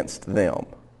against them.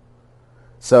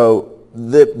 So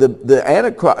the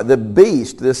Antichrist, the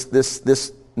beast,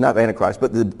 this not Antichrist,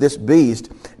 but this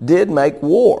beast did make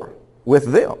war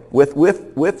with them,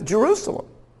 with Jerusalem.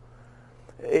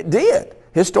 It did.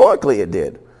 Historically it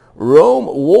did. Rome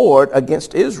warred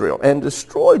against Israel and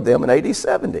destroyed them in AD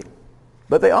 70.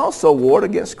 But they also warred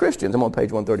against Christians. I'm on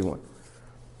page 131.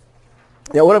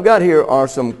 Now, what I've got here are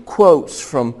some quotes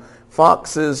from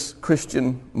Fox's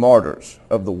Christian martyrs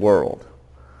of the world.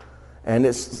 And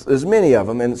there's many of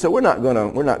them, and so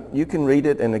you can read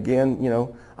it, and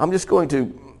again, I'm just going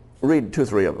to read 2 or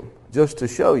 3 of them, just to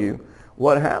show you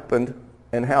what happened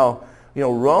and how,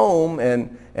 Rome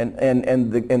and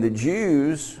the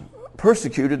Jews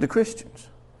persecuted the Christians.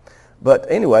 But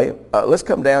anyway, let's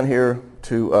come down here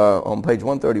to, on page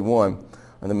 131,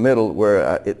 in the middle,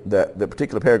 where the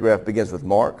particular paragraph begins with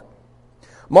Mark.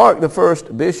 Mark, the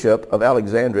first bishop of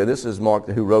Alexandria, this is Mark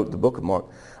who wrote the book of Mark,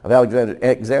 of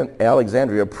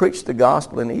Alexandria, preached the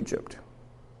gospel in Egypt.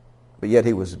 But yet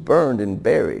he was burned and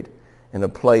buried in a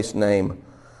place named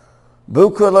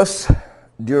Bucurus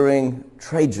during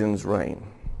Trajan's reign.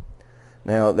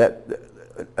 Now, the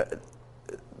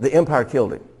empire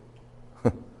killed him.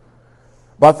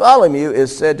 Bartholomew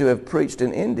is said to have preached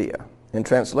in India and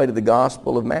translated the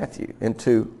gospel of Matthew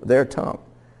into their tongue.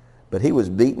 But he was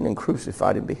beaten and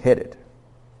crucified and beheaded.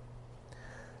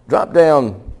 Drop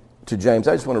down to James.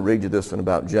 I just want to read you this one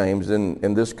about James,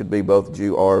 and this could be both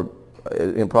Jew or,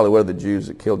 and probably one of the Jews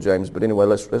that killed James. But anyway,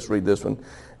 let's read this one.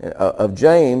 Of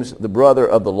James, the brother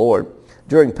of the Lord.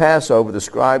 During Passover, the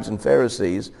scribes and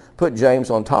Pharisees put James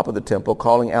on top of the temple,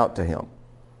 calling out to him,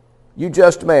 "You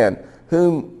just man,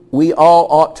 whom we all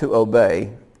ought to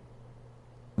obey,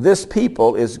 this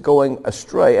people is going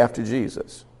astray after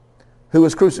Jesus, who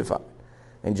was crucified."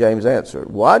 And James answered,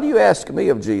 "Why do you ask me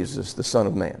of Jesus, the Son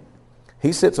of Man?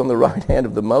 He sits on the right hand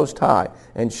of the Most High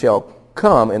and shall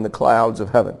come in the clouds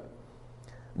of heaven."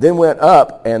 Then went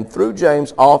up and threw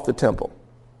James off the temple.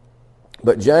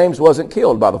 But James wasn't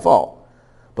killed by the fall.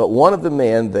 But one of the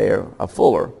men there, a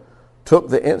fuller, took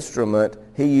the instrument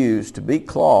he used to beat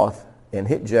cloth and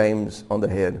hit James on the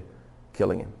head,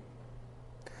 killing him.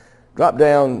 Drop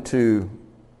down to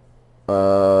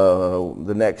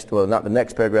the next, well, not the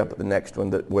next paragraph, but the next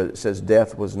one, where it says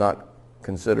death was not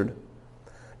considered.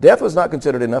 Death was not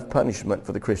considered enough punishment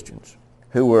for the Christians,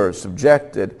 who were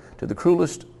subjected to the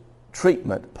cruelest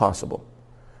treatment possible.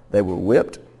 They were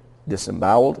whipped,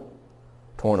 disemboweled,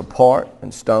 torn apart,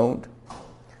 and stoned.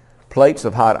 Plates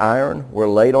of hot iron were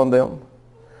laid on them.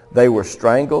 They were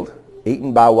strangled,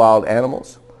 eaten by wild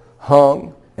animals,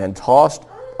 hung, and tossed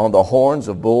on the horns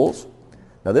of bulls.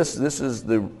 Now this is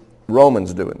the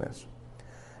Romans doing this.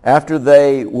 After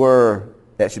they were,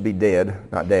 that should be dead,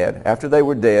 not dead. After they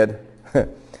were dead,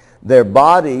 their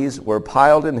bodies were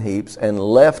piled in heaps and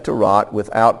left to rot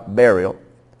without burial.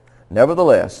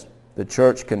 Nevertheless, the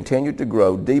church continued to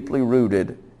grow, deeply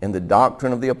rooted in the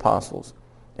doctrine of the apostles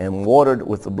and watered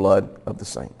with the blood of the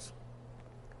saints.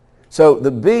 So the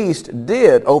beast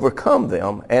did overcome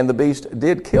them, and the beast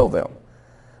did kill them.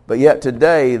 But yet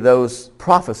today, those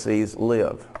prophecies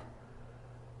live.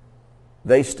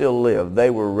 They still live. They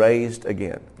were raised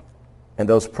again. And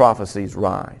those prophecies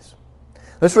rise.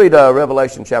 Let's read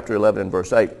Revelation chapter 11 and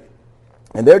verse 8.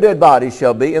 "And their dead bodies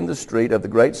shall be in the street of the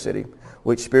great city,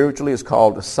 which spiritually is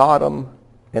called Sodom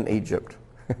and Egypt,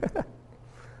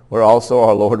 where also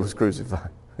our Lord was crucified."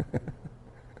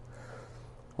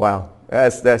 Wow,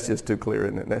 that's just too clear,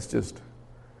 isn't it? That's just...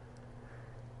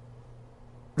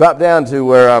 Drop down to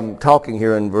where I'm talking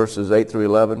here in verses 8 through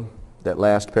 11, that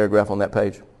last paragraph on that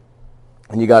page.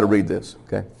 And you got to read this,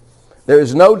 okay? "There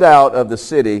is no doubt of the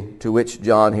city to which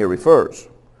John here refers.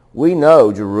 We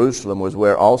know Jerusalem was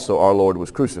where also our Lord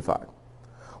was crucified.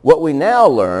 What we now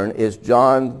learn is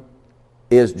John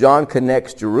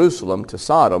connects Jerusalem to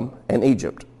Sodom and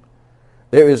Egypt.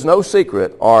 There is no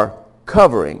secret or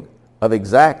covering of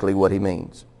exactly what he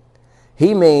means.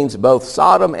 He means both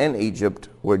Sodom and Egypt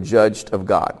were judged of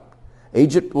God.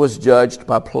 Egypt was judged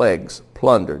by plagues,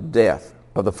 plunder, death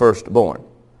of the firstborn,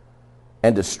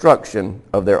 and destruction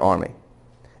of their army.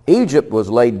 Egypt was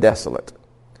laid desolate.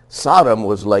 Sodom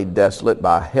was laid desolate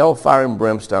by hellfire and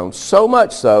brimstone, so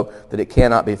much so that it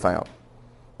cannot be found.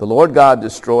 The Lord God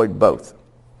destroyed both.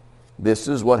 This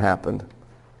is what happened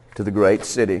to the great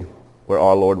city where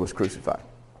our Lord was crucified."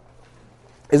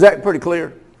 Is that pretty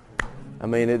clear? I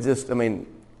mean, it just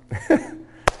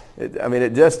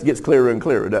gets clearer and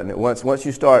clearer, doesn't it? Once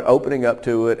you start opening up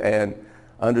to it and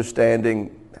understanding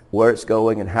where it's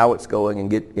going and how it's going and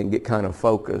get kind of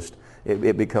focused,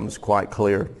 it becomes quite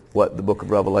clear what the book of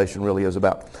Revelation really is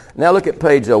about. Now look at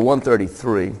page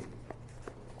 133.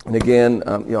 And again,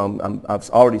 I've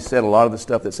already said a lot of the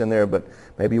stuff that's in there, but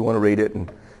maybe you want to read it,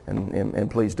 and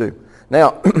please do.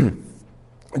 Now,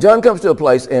 John comes to a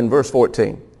place in verse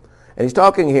 14. And he's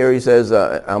talking here, he says,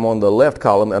 I'm on the left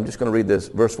column. I'm just going to read this,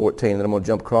 verse 14, and then I'm going to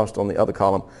jump across on the other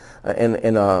column.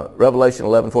 In Revelation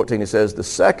 11:14, he says, "The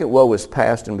second woe is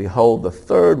past, and behold, the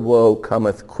third woe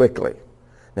cometh quickly."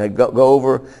 Now go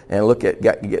over and look at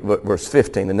get verse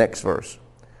 15, the next verse.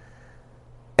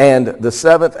 And the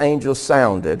seventh angel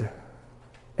sounded,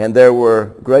 and there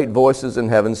were great voices in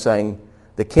heaven saying,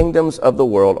 the kingdoms of the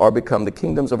world are become the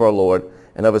kingdoms of our Lord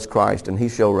and of his Christ, and he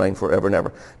shall reign forever and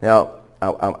ever. Now, I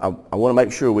want to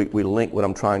make sure we link what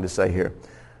I'm trying to say here.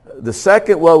 The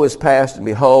second woe is past, and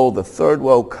behold, the third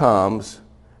woe comes,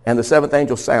 and the seventh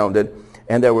angel sounded,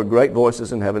 and there were great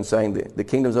voices in heaven saying, the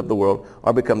kingdoms of the world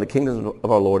are become the kingdoms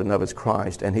of our Lord and of his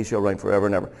Christ, and he shall reign forever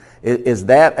and ever. Is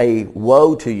that a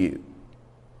woe to you?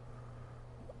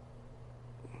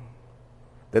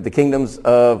 That the kingdoms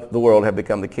of the world have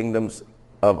become the kingdoms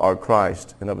of our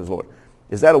Christ and of his Lord.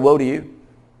 Is that a woe to you?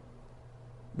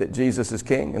 That Jesus is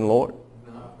King and Lord?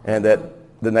 No. And that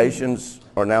the nations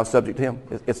are now subject to him?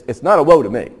 It's not a woe to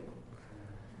me.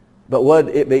 But would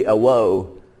it be a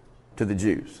woe to the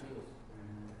Jews?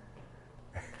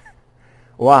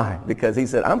 Why? Because he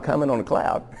said, I'm coming on a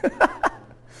cloud.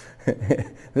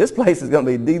 This place is going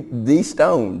to be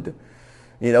de-stoned.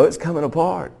 You know, it's coming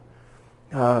apart.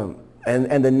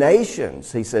 And the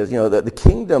nations, he says, you know, the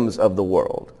kingdoms of the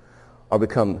world are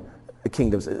become the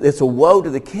kingdoms. It's a woe to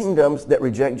the kingdoms that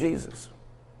reject Jesus.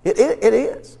 It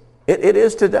is. It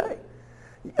is today.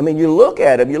 I mean, you look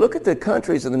at them, you look at the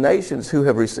countries and the nations who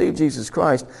have received Jesus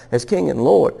Christ as King and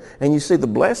Lord, and you see the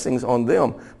blessings on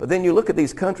them. But then you look at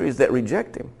these countries that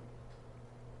reject him.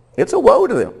 It's a woe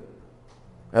to them.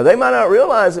 Now, they might not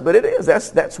realize it, but it is.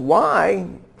 That's why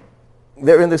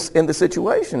they're in the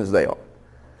situations they are.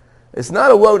 It's not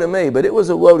a woe to me, but it was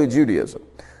a woe to Judaism.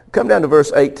 Come down to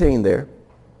verse 18 there.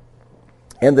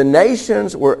 And the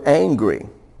nations were angry,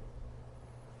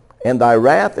 and thy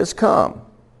wrath is come,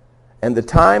 and the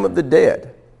time of the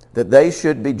dead, that they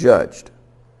should be judged,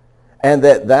 and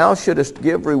that thou shouldest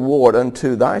give reward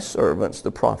unto thy servants, the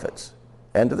prophets,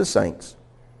 and to the saints,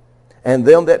 and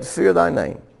them that fear thy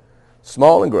name,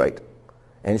 small and great,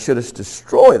 and shouldest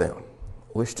destroy them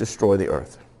which destroy the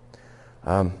earth.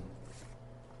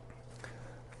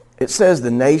 It says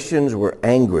the nations were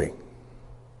angry.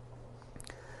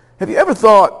 Have you ever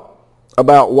thought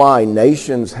about why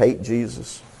nations hate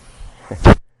Jesus?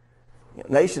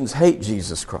 Nations hate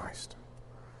Jesus Christ.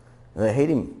 And they hate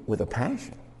him with a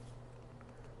passion.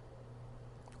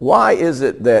 Why is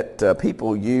it that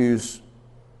people use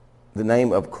the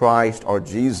name of Christ or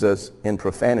Jesus in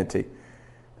profanity,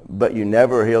 but you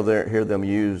never hear them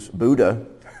use Buddha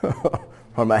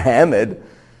or Muhammad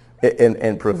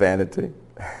in profanity?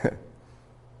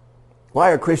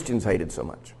 Why are Christians hated so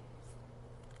much?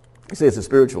 You see, it's a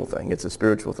spiritual thing. It's a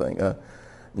spiritual thing.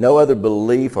 No other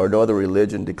belief or no other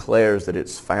religion declares that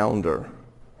its founder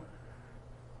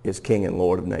is King and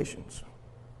Lord of nations.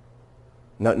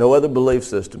 No other belief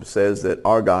system says that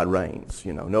our God reigns.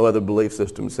 You know, no other belief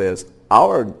system says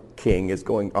our God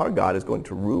is going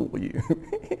to rule you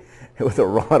with a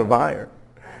rod of iron.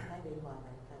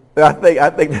 I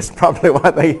think that's probably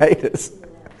why they hate us.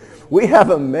 We have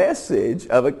a message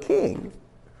of a king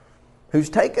who's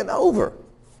taken over.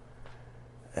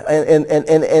 And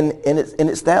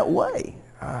it's that way.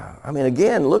 I mean,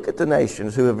 again, look at the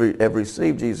nations who have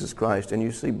received Jesus Christ, and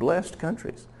you see blessed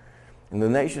countries. And the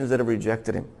nations that have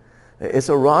rejected him, it's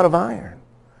a rod of iron.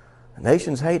 The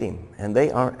nations hate him, and they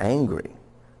are angry.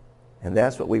 And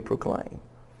that's what we proclaim.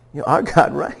 You know, our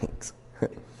God reigns.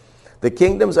 The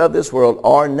kingdoms of this world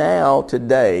are now,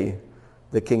 today,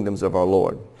 the kingdoms of our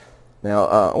Lord. Now,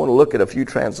 I want to look at a few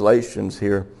translations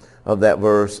here of that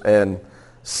verse and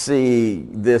see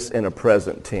this in a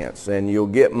present tense. And you'll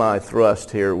get my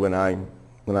thrust here when I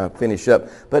finish up.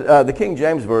 But the King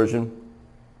James Version,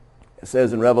 it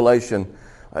says in Revelation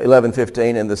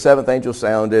 11:15, and the seventh angel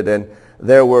sounded, and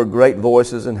there were great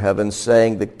voices in heaven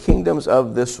saying, the kingdoms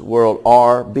of this world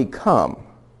are become,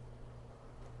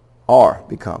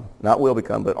 not will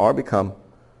become, but are become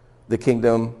the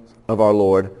kingdom of our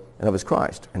Lord and of his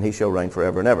Christ, and he shall reign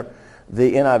forever and ever.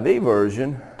 The NIV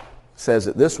version says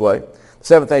it this way. The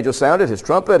seventh angel sounded his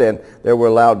trumpet, and there were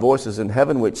loud voices in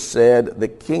heaven which said, the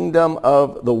kingdom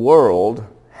of the world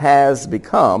has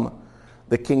become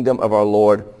the kingdom of our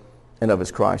Lord and of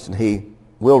his Christ, and he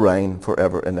will reign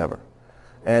forever and ever.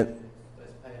 And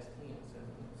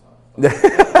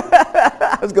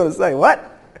I was going to say,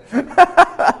 what?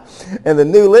 And the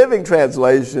New Living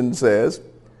Translation says,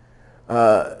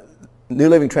 New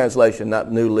Living Translation,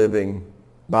 not New Living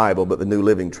Bible, but the New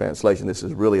Living Translation. This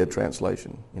is really a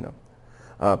translation, you know.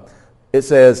 It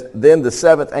says, then the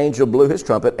seventh angel blew his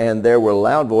trumpet, and there were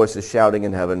loud voices shouting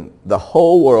in heaven, the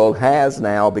whole world has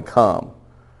now become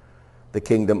the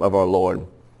kingdom of our Lord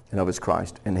and of his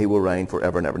Christ, and he will reign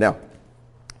forever and ever. Now,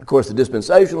 Of course, the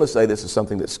dispensationalists say this is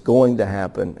something that's going to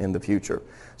happen in the future.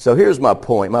 So here's my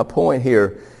point. My point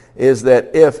here is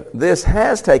that if this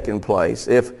has taken place,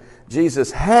 if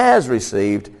Jesus has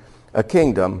received a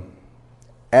kingdom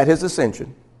at his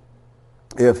ascension,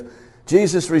 if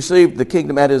Jesus received the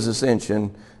kingdom at his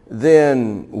ascension,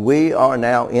 then we are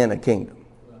now in a kingdom.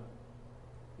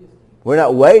 We're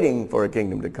not waiting for a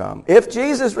kingdom to come. If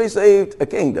Jesus received a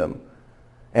kingdom,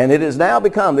 and it has now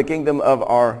become the kingdom of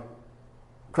our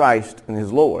Christ and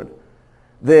his Lord,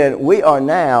 then we are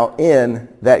now in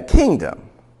that kingdom.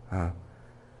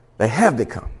 They have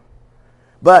become.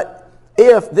 But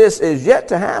if this is yet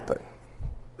to happen,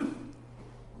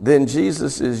 then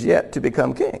Jesus is yet to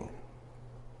become king.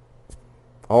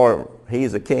 Or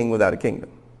he's a king without a kingdom.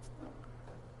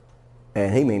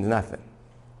 And he means nothing.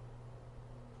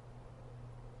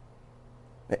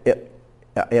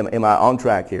 Am I on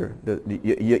track here?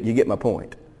 You get my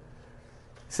point.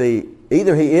 See,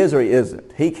 either he is or he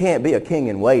isn't. He can't be a king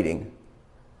in waiting.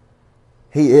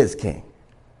 He is king.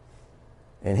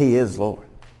 And he is Lord.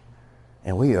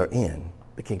 And we are in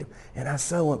the kingdom. And I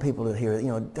so want people to hear,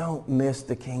 don't miss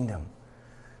the kingdom.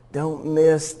 Don't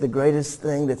miss the greatest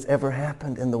thing that's ever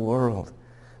happened in the world.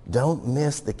 Don't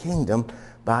miss the kingdom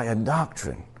by a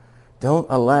doctrine. Don't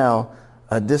allow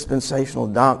a dispensational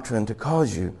doctrine to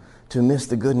cause you to miss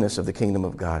the goodness of the kingdom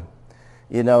of God.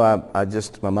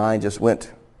 My mind just went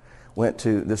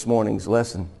to this morning's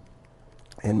lesson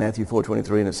in Matthew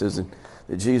 4:23, and it says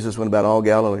that Jesus went about all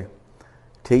Galilee,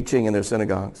 teaching in their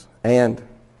synagogues and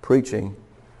preaching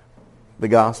the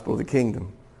gospel of the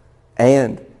kingdom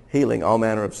and healing all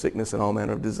manner of sickness and all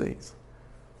manner of disease.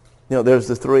 There's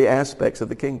the three aspects of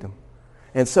the kingdom.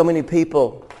 And so many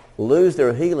people lose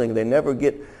their healing. They never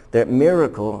get that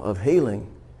miracle of healing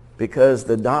because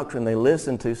the doctrine they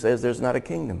listen to says there's not a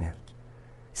kingdom yet.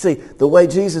 See, the way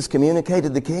Jesus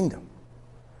communicated the kingdom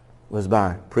was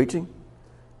by preaching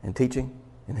and teaching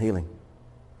and healing.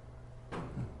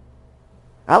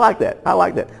 I like that. I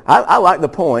like the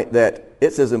point that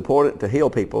it's as important to heal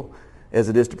people as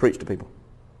it is to preach to people.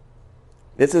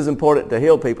 It's as important to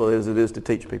heal people as it is to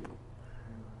teach people.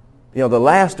 The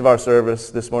last of our service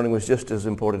this morning was just as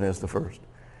important as the first.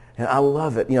 And I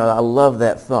love it. I love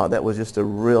that thought. That was just a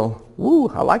real,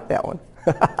 I like that one.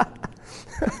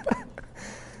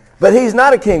 But he's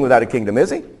not a king without a kingdom,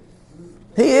 is he?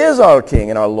 He is our king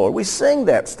and our Lord. We sing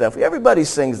that stuff. Everybody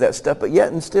sings that stuff, but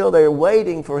yet and still they're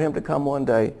waiting for him to come one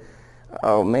day.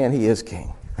 Oh, man, he is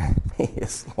king. He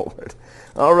is Lord.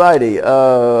 All righty,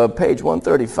 page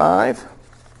 135.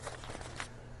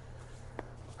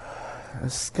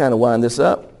 Let's kind of wind this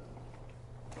up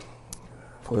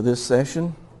for this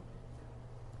session.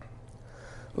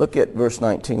 Look at verse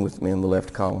 19 with me in the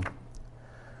left column.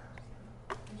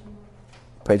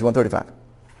 Page 135.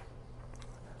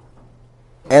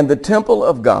 And the temple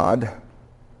of God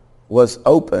was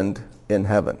opened in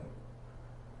heaven,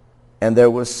 and there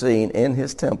was seen in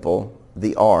his temple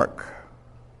the ark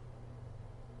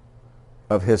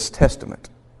of his testament.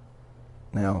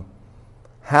 Now,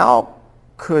 how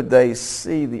could they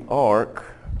see the ark?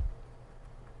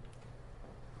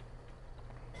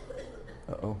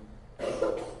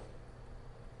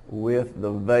 With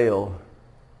the veil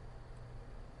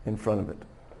in front of it.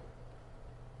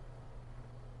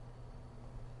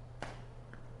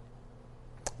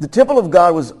 The temple of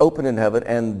God was open in heaven,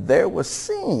 and there was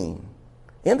seen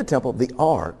in the temple the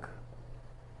ark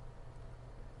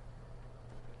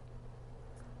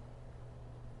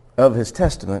of his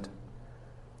testament,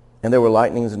 and there were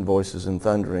lightnings and voices and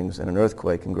thunderings and an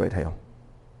earthquake and great hail.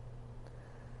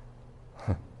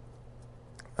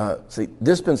 See,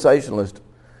 dispensationalists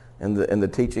and the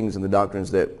teachings and the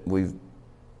doctrines that we've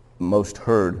most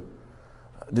heard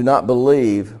do not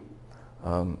believe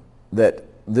that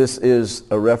this is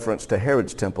a reference to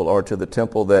Herod's temple or to the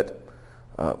temple that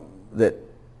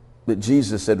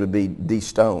Jesus said would be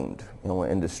destoned,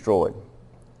 and destroyed.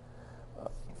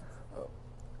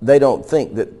 They don't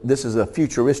think that this is a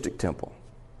futuristic temple.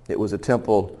 It was a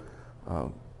temple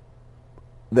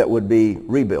that would be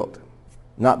rebuilt,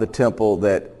 not the temple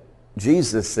that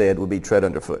Jesus said would be tread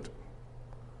underfoot.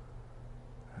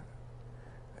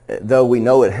 Though we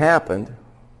know it happened,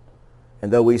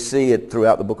 and though we see it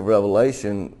throughout the book of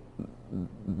Revelation,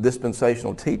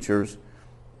 dispensational teachers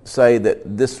say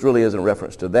that this really isn't a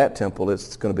reference to that temple,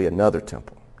 it's going to be another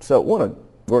temple. So I want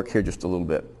to work here just a little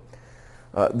bit.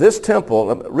 This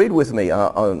temple, read with me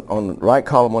on right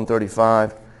column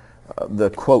 135, the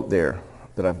quote there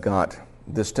that I've got.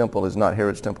 This temple is not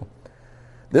Herod's temple.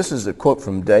 This is a quote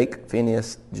from Dake,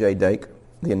 Phineas J. Dake,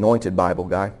 the anointed Bible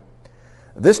guy.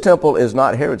 This temple is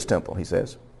not Herod's temple, he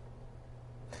says.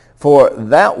 For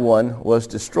that one was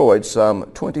destroyed some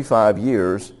 25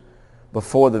 years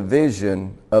before the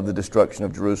vision of the destruction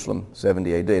of Jerusalem,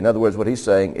 70 AD. In other words, what he's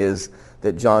saying is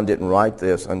that John didn't write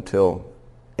this until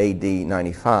AD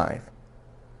 95.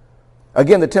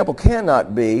 Again, the temple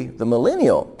cannot be the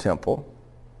millennial temple.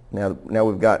 Now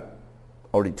we've got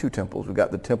already two temples. We've got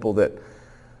the temple that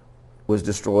was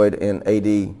destroyed in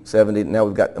AD 70. Now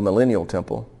we've got the millennial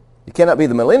temple. It cannot be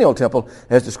the millennial temple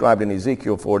as described in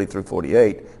Ezekiel 40 through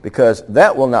 48, because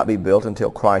that will not be built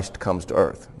until Christ comes to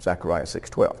earth, Zechariah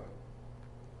 6:12.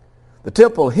 The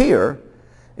temple here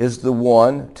is the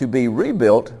one to be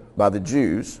rebuilt by the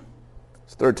Jews.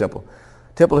 It's the third temple.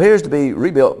 The temple here is to be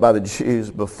rebuilt by the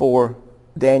Jews before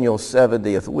Daniel's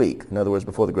 70th week. In other words,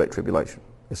 before the Great Tribulation.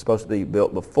 It's supposed to be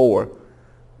built before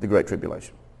the Great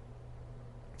Tribulation.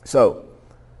 So,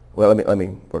 well, let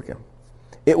me work here.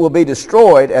 It will be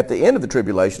destroyed at the end of the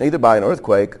tribulation, either by an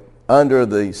earthquake under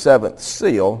the seventh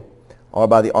seal or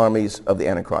by the armies of the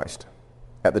Antichrist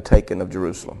at the taking of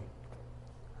Jerusalem.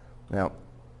 Now,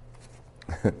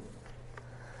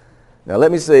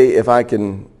 let me see if I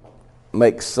can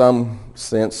make some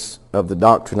sense of the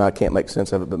doctrine. I can't make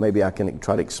sense of it, but maybe I can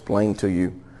try to explain to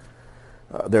you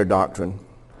their doctrine.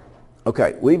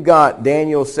 Okay, we've got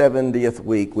Daniel's 70th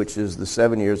week, which is the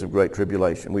 7 years of Great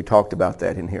Tribulation. We talked about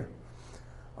that in here.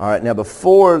 All right, now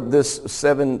before this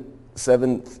Daniel's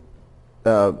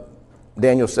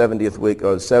 70th week,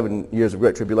 or 7 years of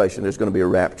Great Tribulation, there's going to be a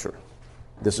rapture.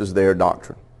 This is their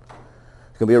doctrine.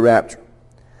 It's going to be a rapture.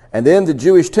 And then the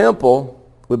Jewish temple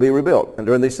will be rebuilt. And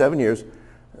during these 7 years,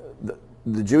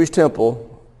 the Jewish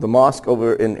temple, the mosque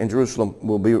over in Jerusalem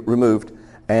will be removed,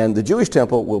 and the Jewish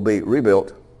temple will be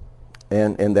rebuilt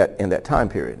in that time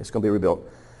period. It's going to be rebuilt.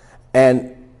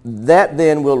 And that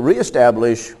then will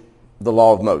reestablish the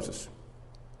law of Moses.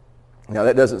 Now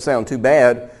that doesn't sound too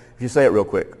bad if you say it real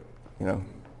quick.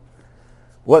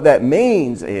 What that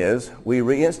means is we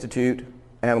reinstitute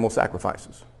animal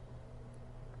sacrifices,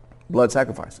 blood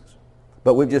sacrifices.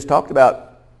 But we've just talked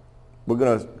about we're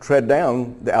going to tread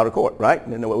down the outer court, right?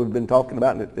 And what we've been talking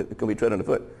about, and it's going to be tread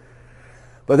underfoot.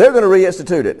 But they're going to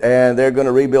reinstitute it, and they're going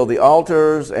to rebuild the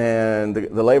altars and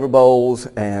the laver bowls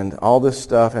and all this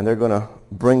stuff, and they're going to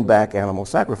bring back animal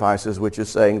sacrifices, which is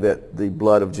saying that the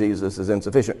blood of Jesus is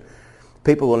insufficient.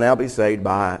 People will now be saved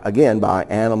by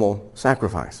animal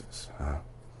sacrifices. And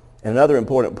another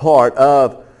important part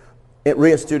of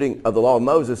reinstituting of the law of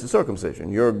Moses is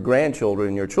circumcision. Your grandchildren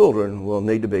and your children will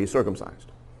need to be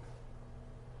circumcised,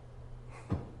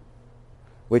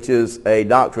 which is a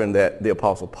doctrine that the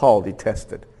Apostle Paul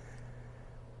detested.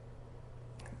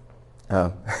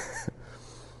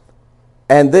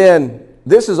 And then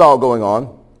this is all going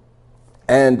on,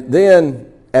 and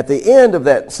then at the end of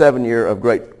that 7 years of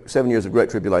Great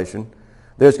Tribulation,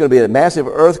 there's going to be a massive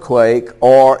earthquake,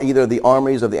 or either the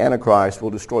armies of the Antichrist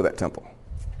will destroy that temple.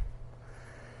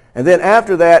 And then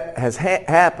after that has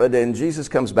happened and Jesus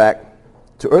comes back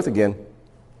to earth again,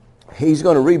 he's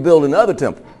going to rebuild another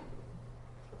temple.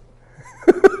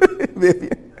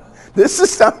 This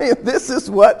is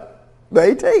what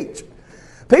they teach.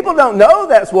 People don't know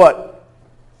that's what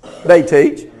they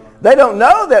teach. They don't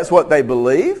know that's what they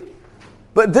believe.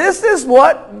 But this is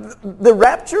what the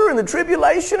rapture and the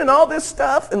tribulation and all this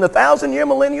stuff and the 1,000-year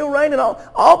millennial reign and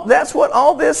all that's what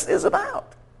all this is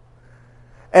about.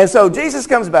 And so Jesus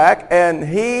comes back and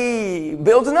he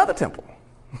builds another temple.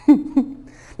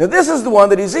 Now this is the one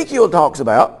that Ezekiel talks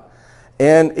about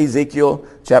in Ezekiel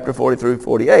chapter 40 through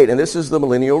 48. And this is the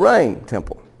millennial reign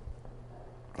temple.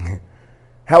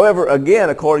 However, again,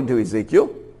 according to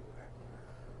Ezekiel,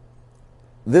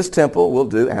 this temple will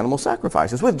do animal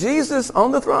sacrifices. With Jesus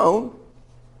on the throne,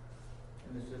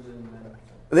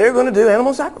 they're going to do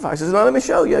animal sacrifices. Now let me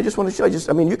show you. I just want to show you.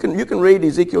 You can read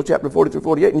Ezekiel chapter 40 through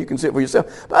 48 and you can see it for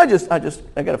yourself. But I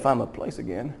got to find my place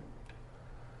again.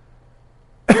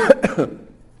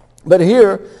 But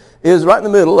here is right in the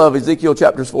middle of Ezekiel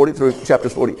chapters 40 through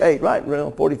chapters 48, right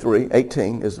around 43,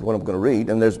 18 is what I'm going to read,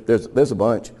 and there's a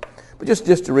bunch. But just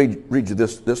to read you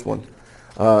this one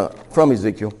from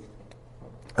Ezekiel,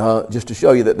 just to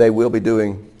show you that they will be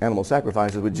doing animal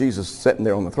sacrifices with Jesus sitting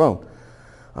there on the throne.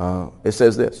 It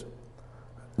says this: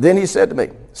 Then he said to me,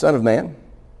 Son of man,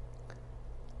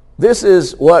 this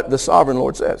is what the sovereign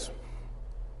Lord says.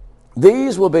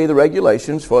 These will be the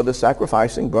regulations for the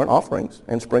sacrificing burnt offerings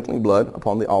and sprinkling blood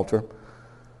upon the altar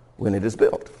when it is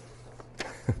built.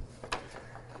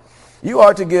 You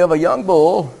are to give a young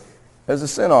bull as a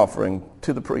sin offering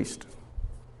to the priest.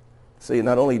 See,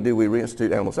 not only do we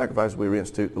reinstitute animal sacrifices, we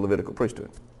reinstitute the Levitical priesthood.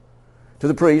 To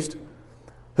the priest,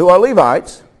 who are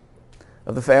Levites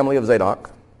of the family of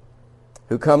Zadok,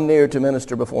 who come near to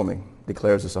minister before me,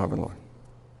 declares the sovereign Lord.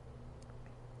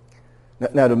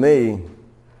 Now to me,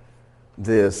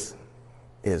 this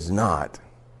is not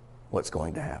what's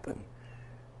going to happen.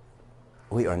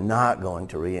 We are not going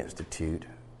to reinstitute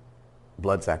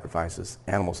blood sacrifices,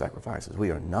 animal sacrifices.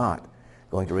 We are not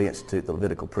going to reinstitute the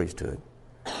Levitical priesthood.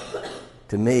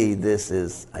 To me, this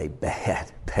is a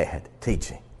bad, bad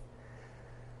teaching.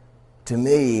 To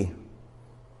me,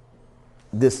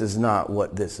 this is not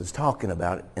what this is talking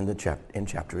about in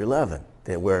chapter 11,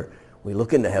 that where we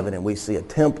look into heaven and we see a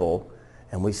temple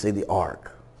and we see the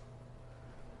ark.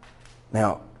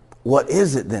 Now, what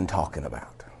is it then talking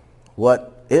about?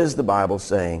 What is the Bible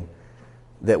saying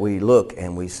that we look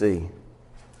and we see,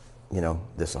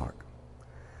 this ark?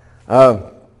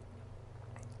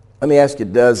 Let me ask you,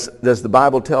 does the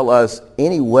Bible tell us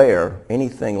anywhere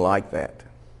anything like that?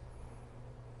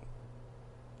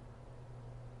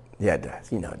 Yeah, it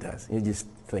does. It does. You just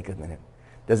think a minute.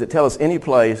 Does it tell us any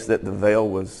place that the veil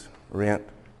was rent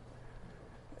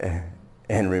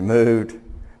and removed?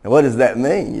 Now, what does that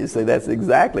mean? You say that's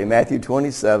exactly. Matthew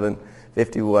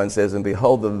 27:51 says, "And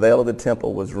behold, the veil of the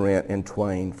temple was rent in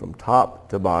twain from top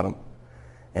to bottom,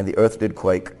 and the earth did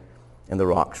quake, and the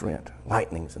rocks rent."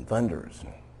 Lightnings and thunders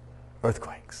and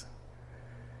earthquakes.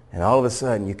 And all of a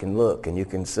sudden you can look and you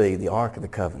can see the Ark of the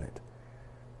Covenant.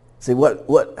 See,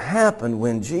 what happened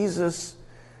when Jesus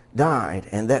died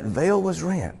and that veil was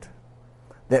rent,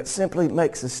 that simply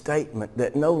makes a statement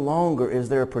that no longer is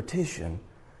there a partition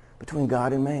between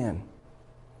God and man.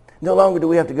 No longer do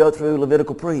we have to go through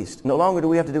Levitical priests. No longer do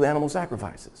we have to do animal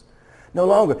sacrifices. No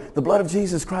longer. The blood of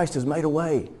Jesus Christ has made a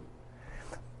way.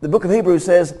 The book of Hebrews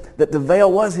says that the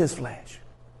veil was his flesh.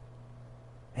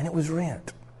 And it was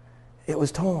rent. It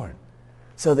was torn.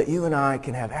 So that you and I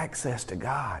can have access to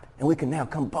God. And we can now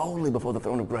come boldly before the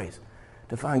throne of grace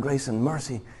to find grace and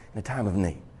mercy in a time of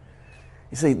need.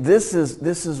 You see, this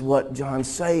is what John's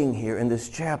saying here in this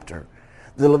chapter.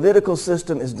 The Levitical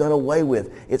system is done away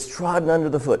with. It's trodden under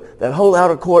the foot. That whole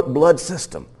outer court blood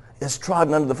system is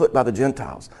trodden under the foot by the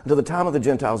Gentiles until the time of the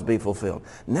Gentiles be fulfilled.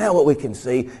 Now what we can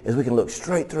see is we can look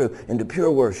straight through into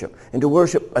pure worship, into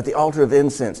worship at the altar of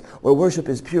incense, where worship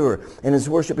is pure and is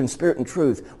worship in spirit and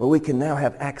truth, where we can now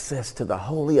have access to the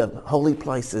holy of holy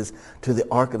places, to the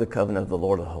Ark of the Covenant of the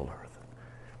Lord of the whole earth.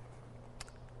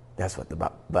 That's what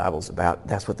the Bible's about.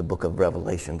 That's what the book of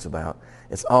Revelation's about.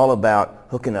 It's all about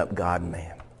hooking up God and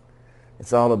man.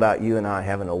 It's all about you and I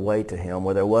having a way to him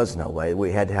where there was no way.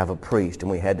 We had to have a priest and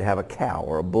we had to have a cow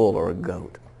or a bull or a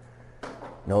goat.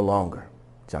 No longer,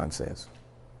 John says.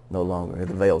 No longer.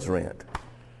 The veil's rent.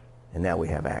 And now we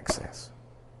have access.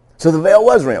 So the veil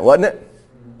was rent, wasn't it?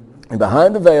 And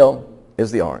behind the veil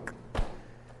is the ark.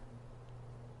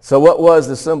 So what was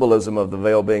the symbolism of the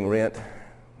veil being rent?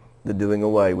 The doing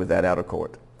away with that outer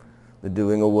court. The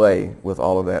doing away with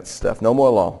all of that stuff. No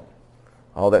more law.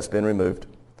 All that's been removed.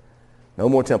 No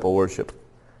more temple worship.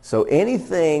 So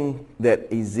anything that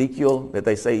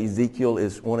they say Ezekiel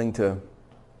is wanting to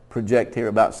project here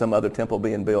about some other temple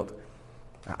being built,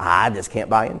 I just can't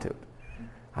buy into it.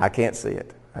 I can't see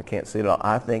it. I can't see it at all.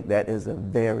 I think that is a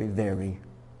very, very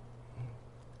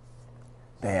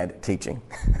bad teaching.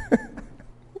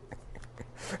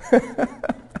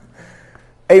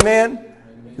 Amen?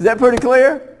 Is that pretty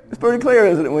clear? It's pretty clear,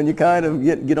 isn't it, when you kind of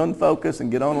get on focus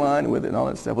and get online with it and all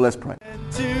that stuff? Well, let's pray.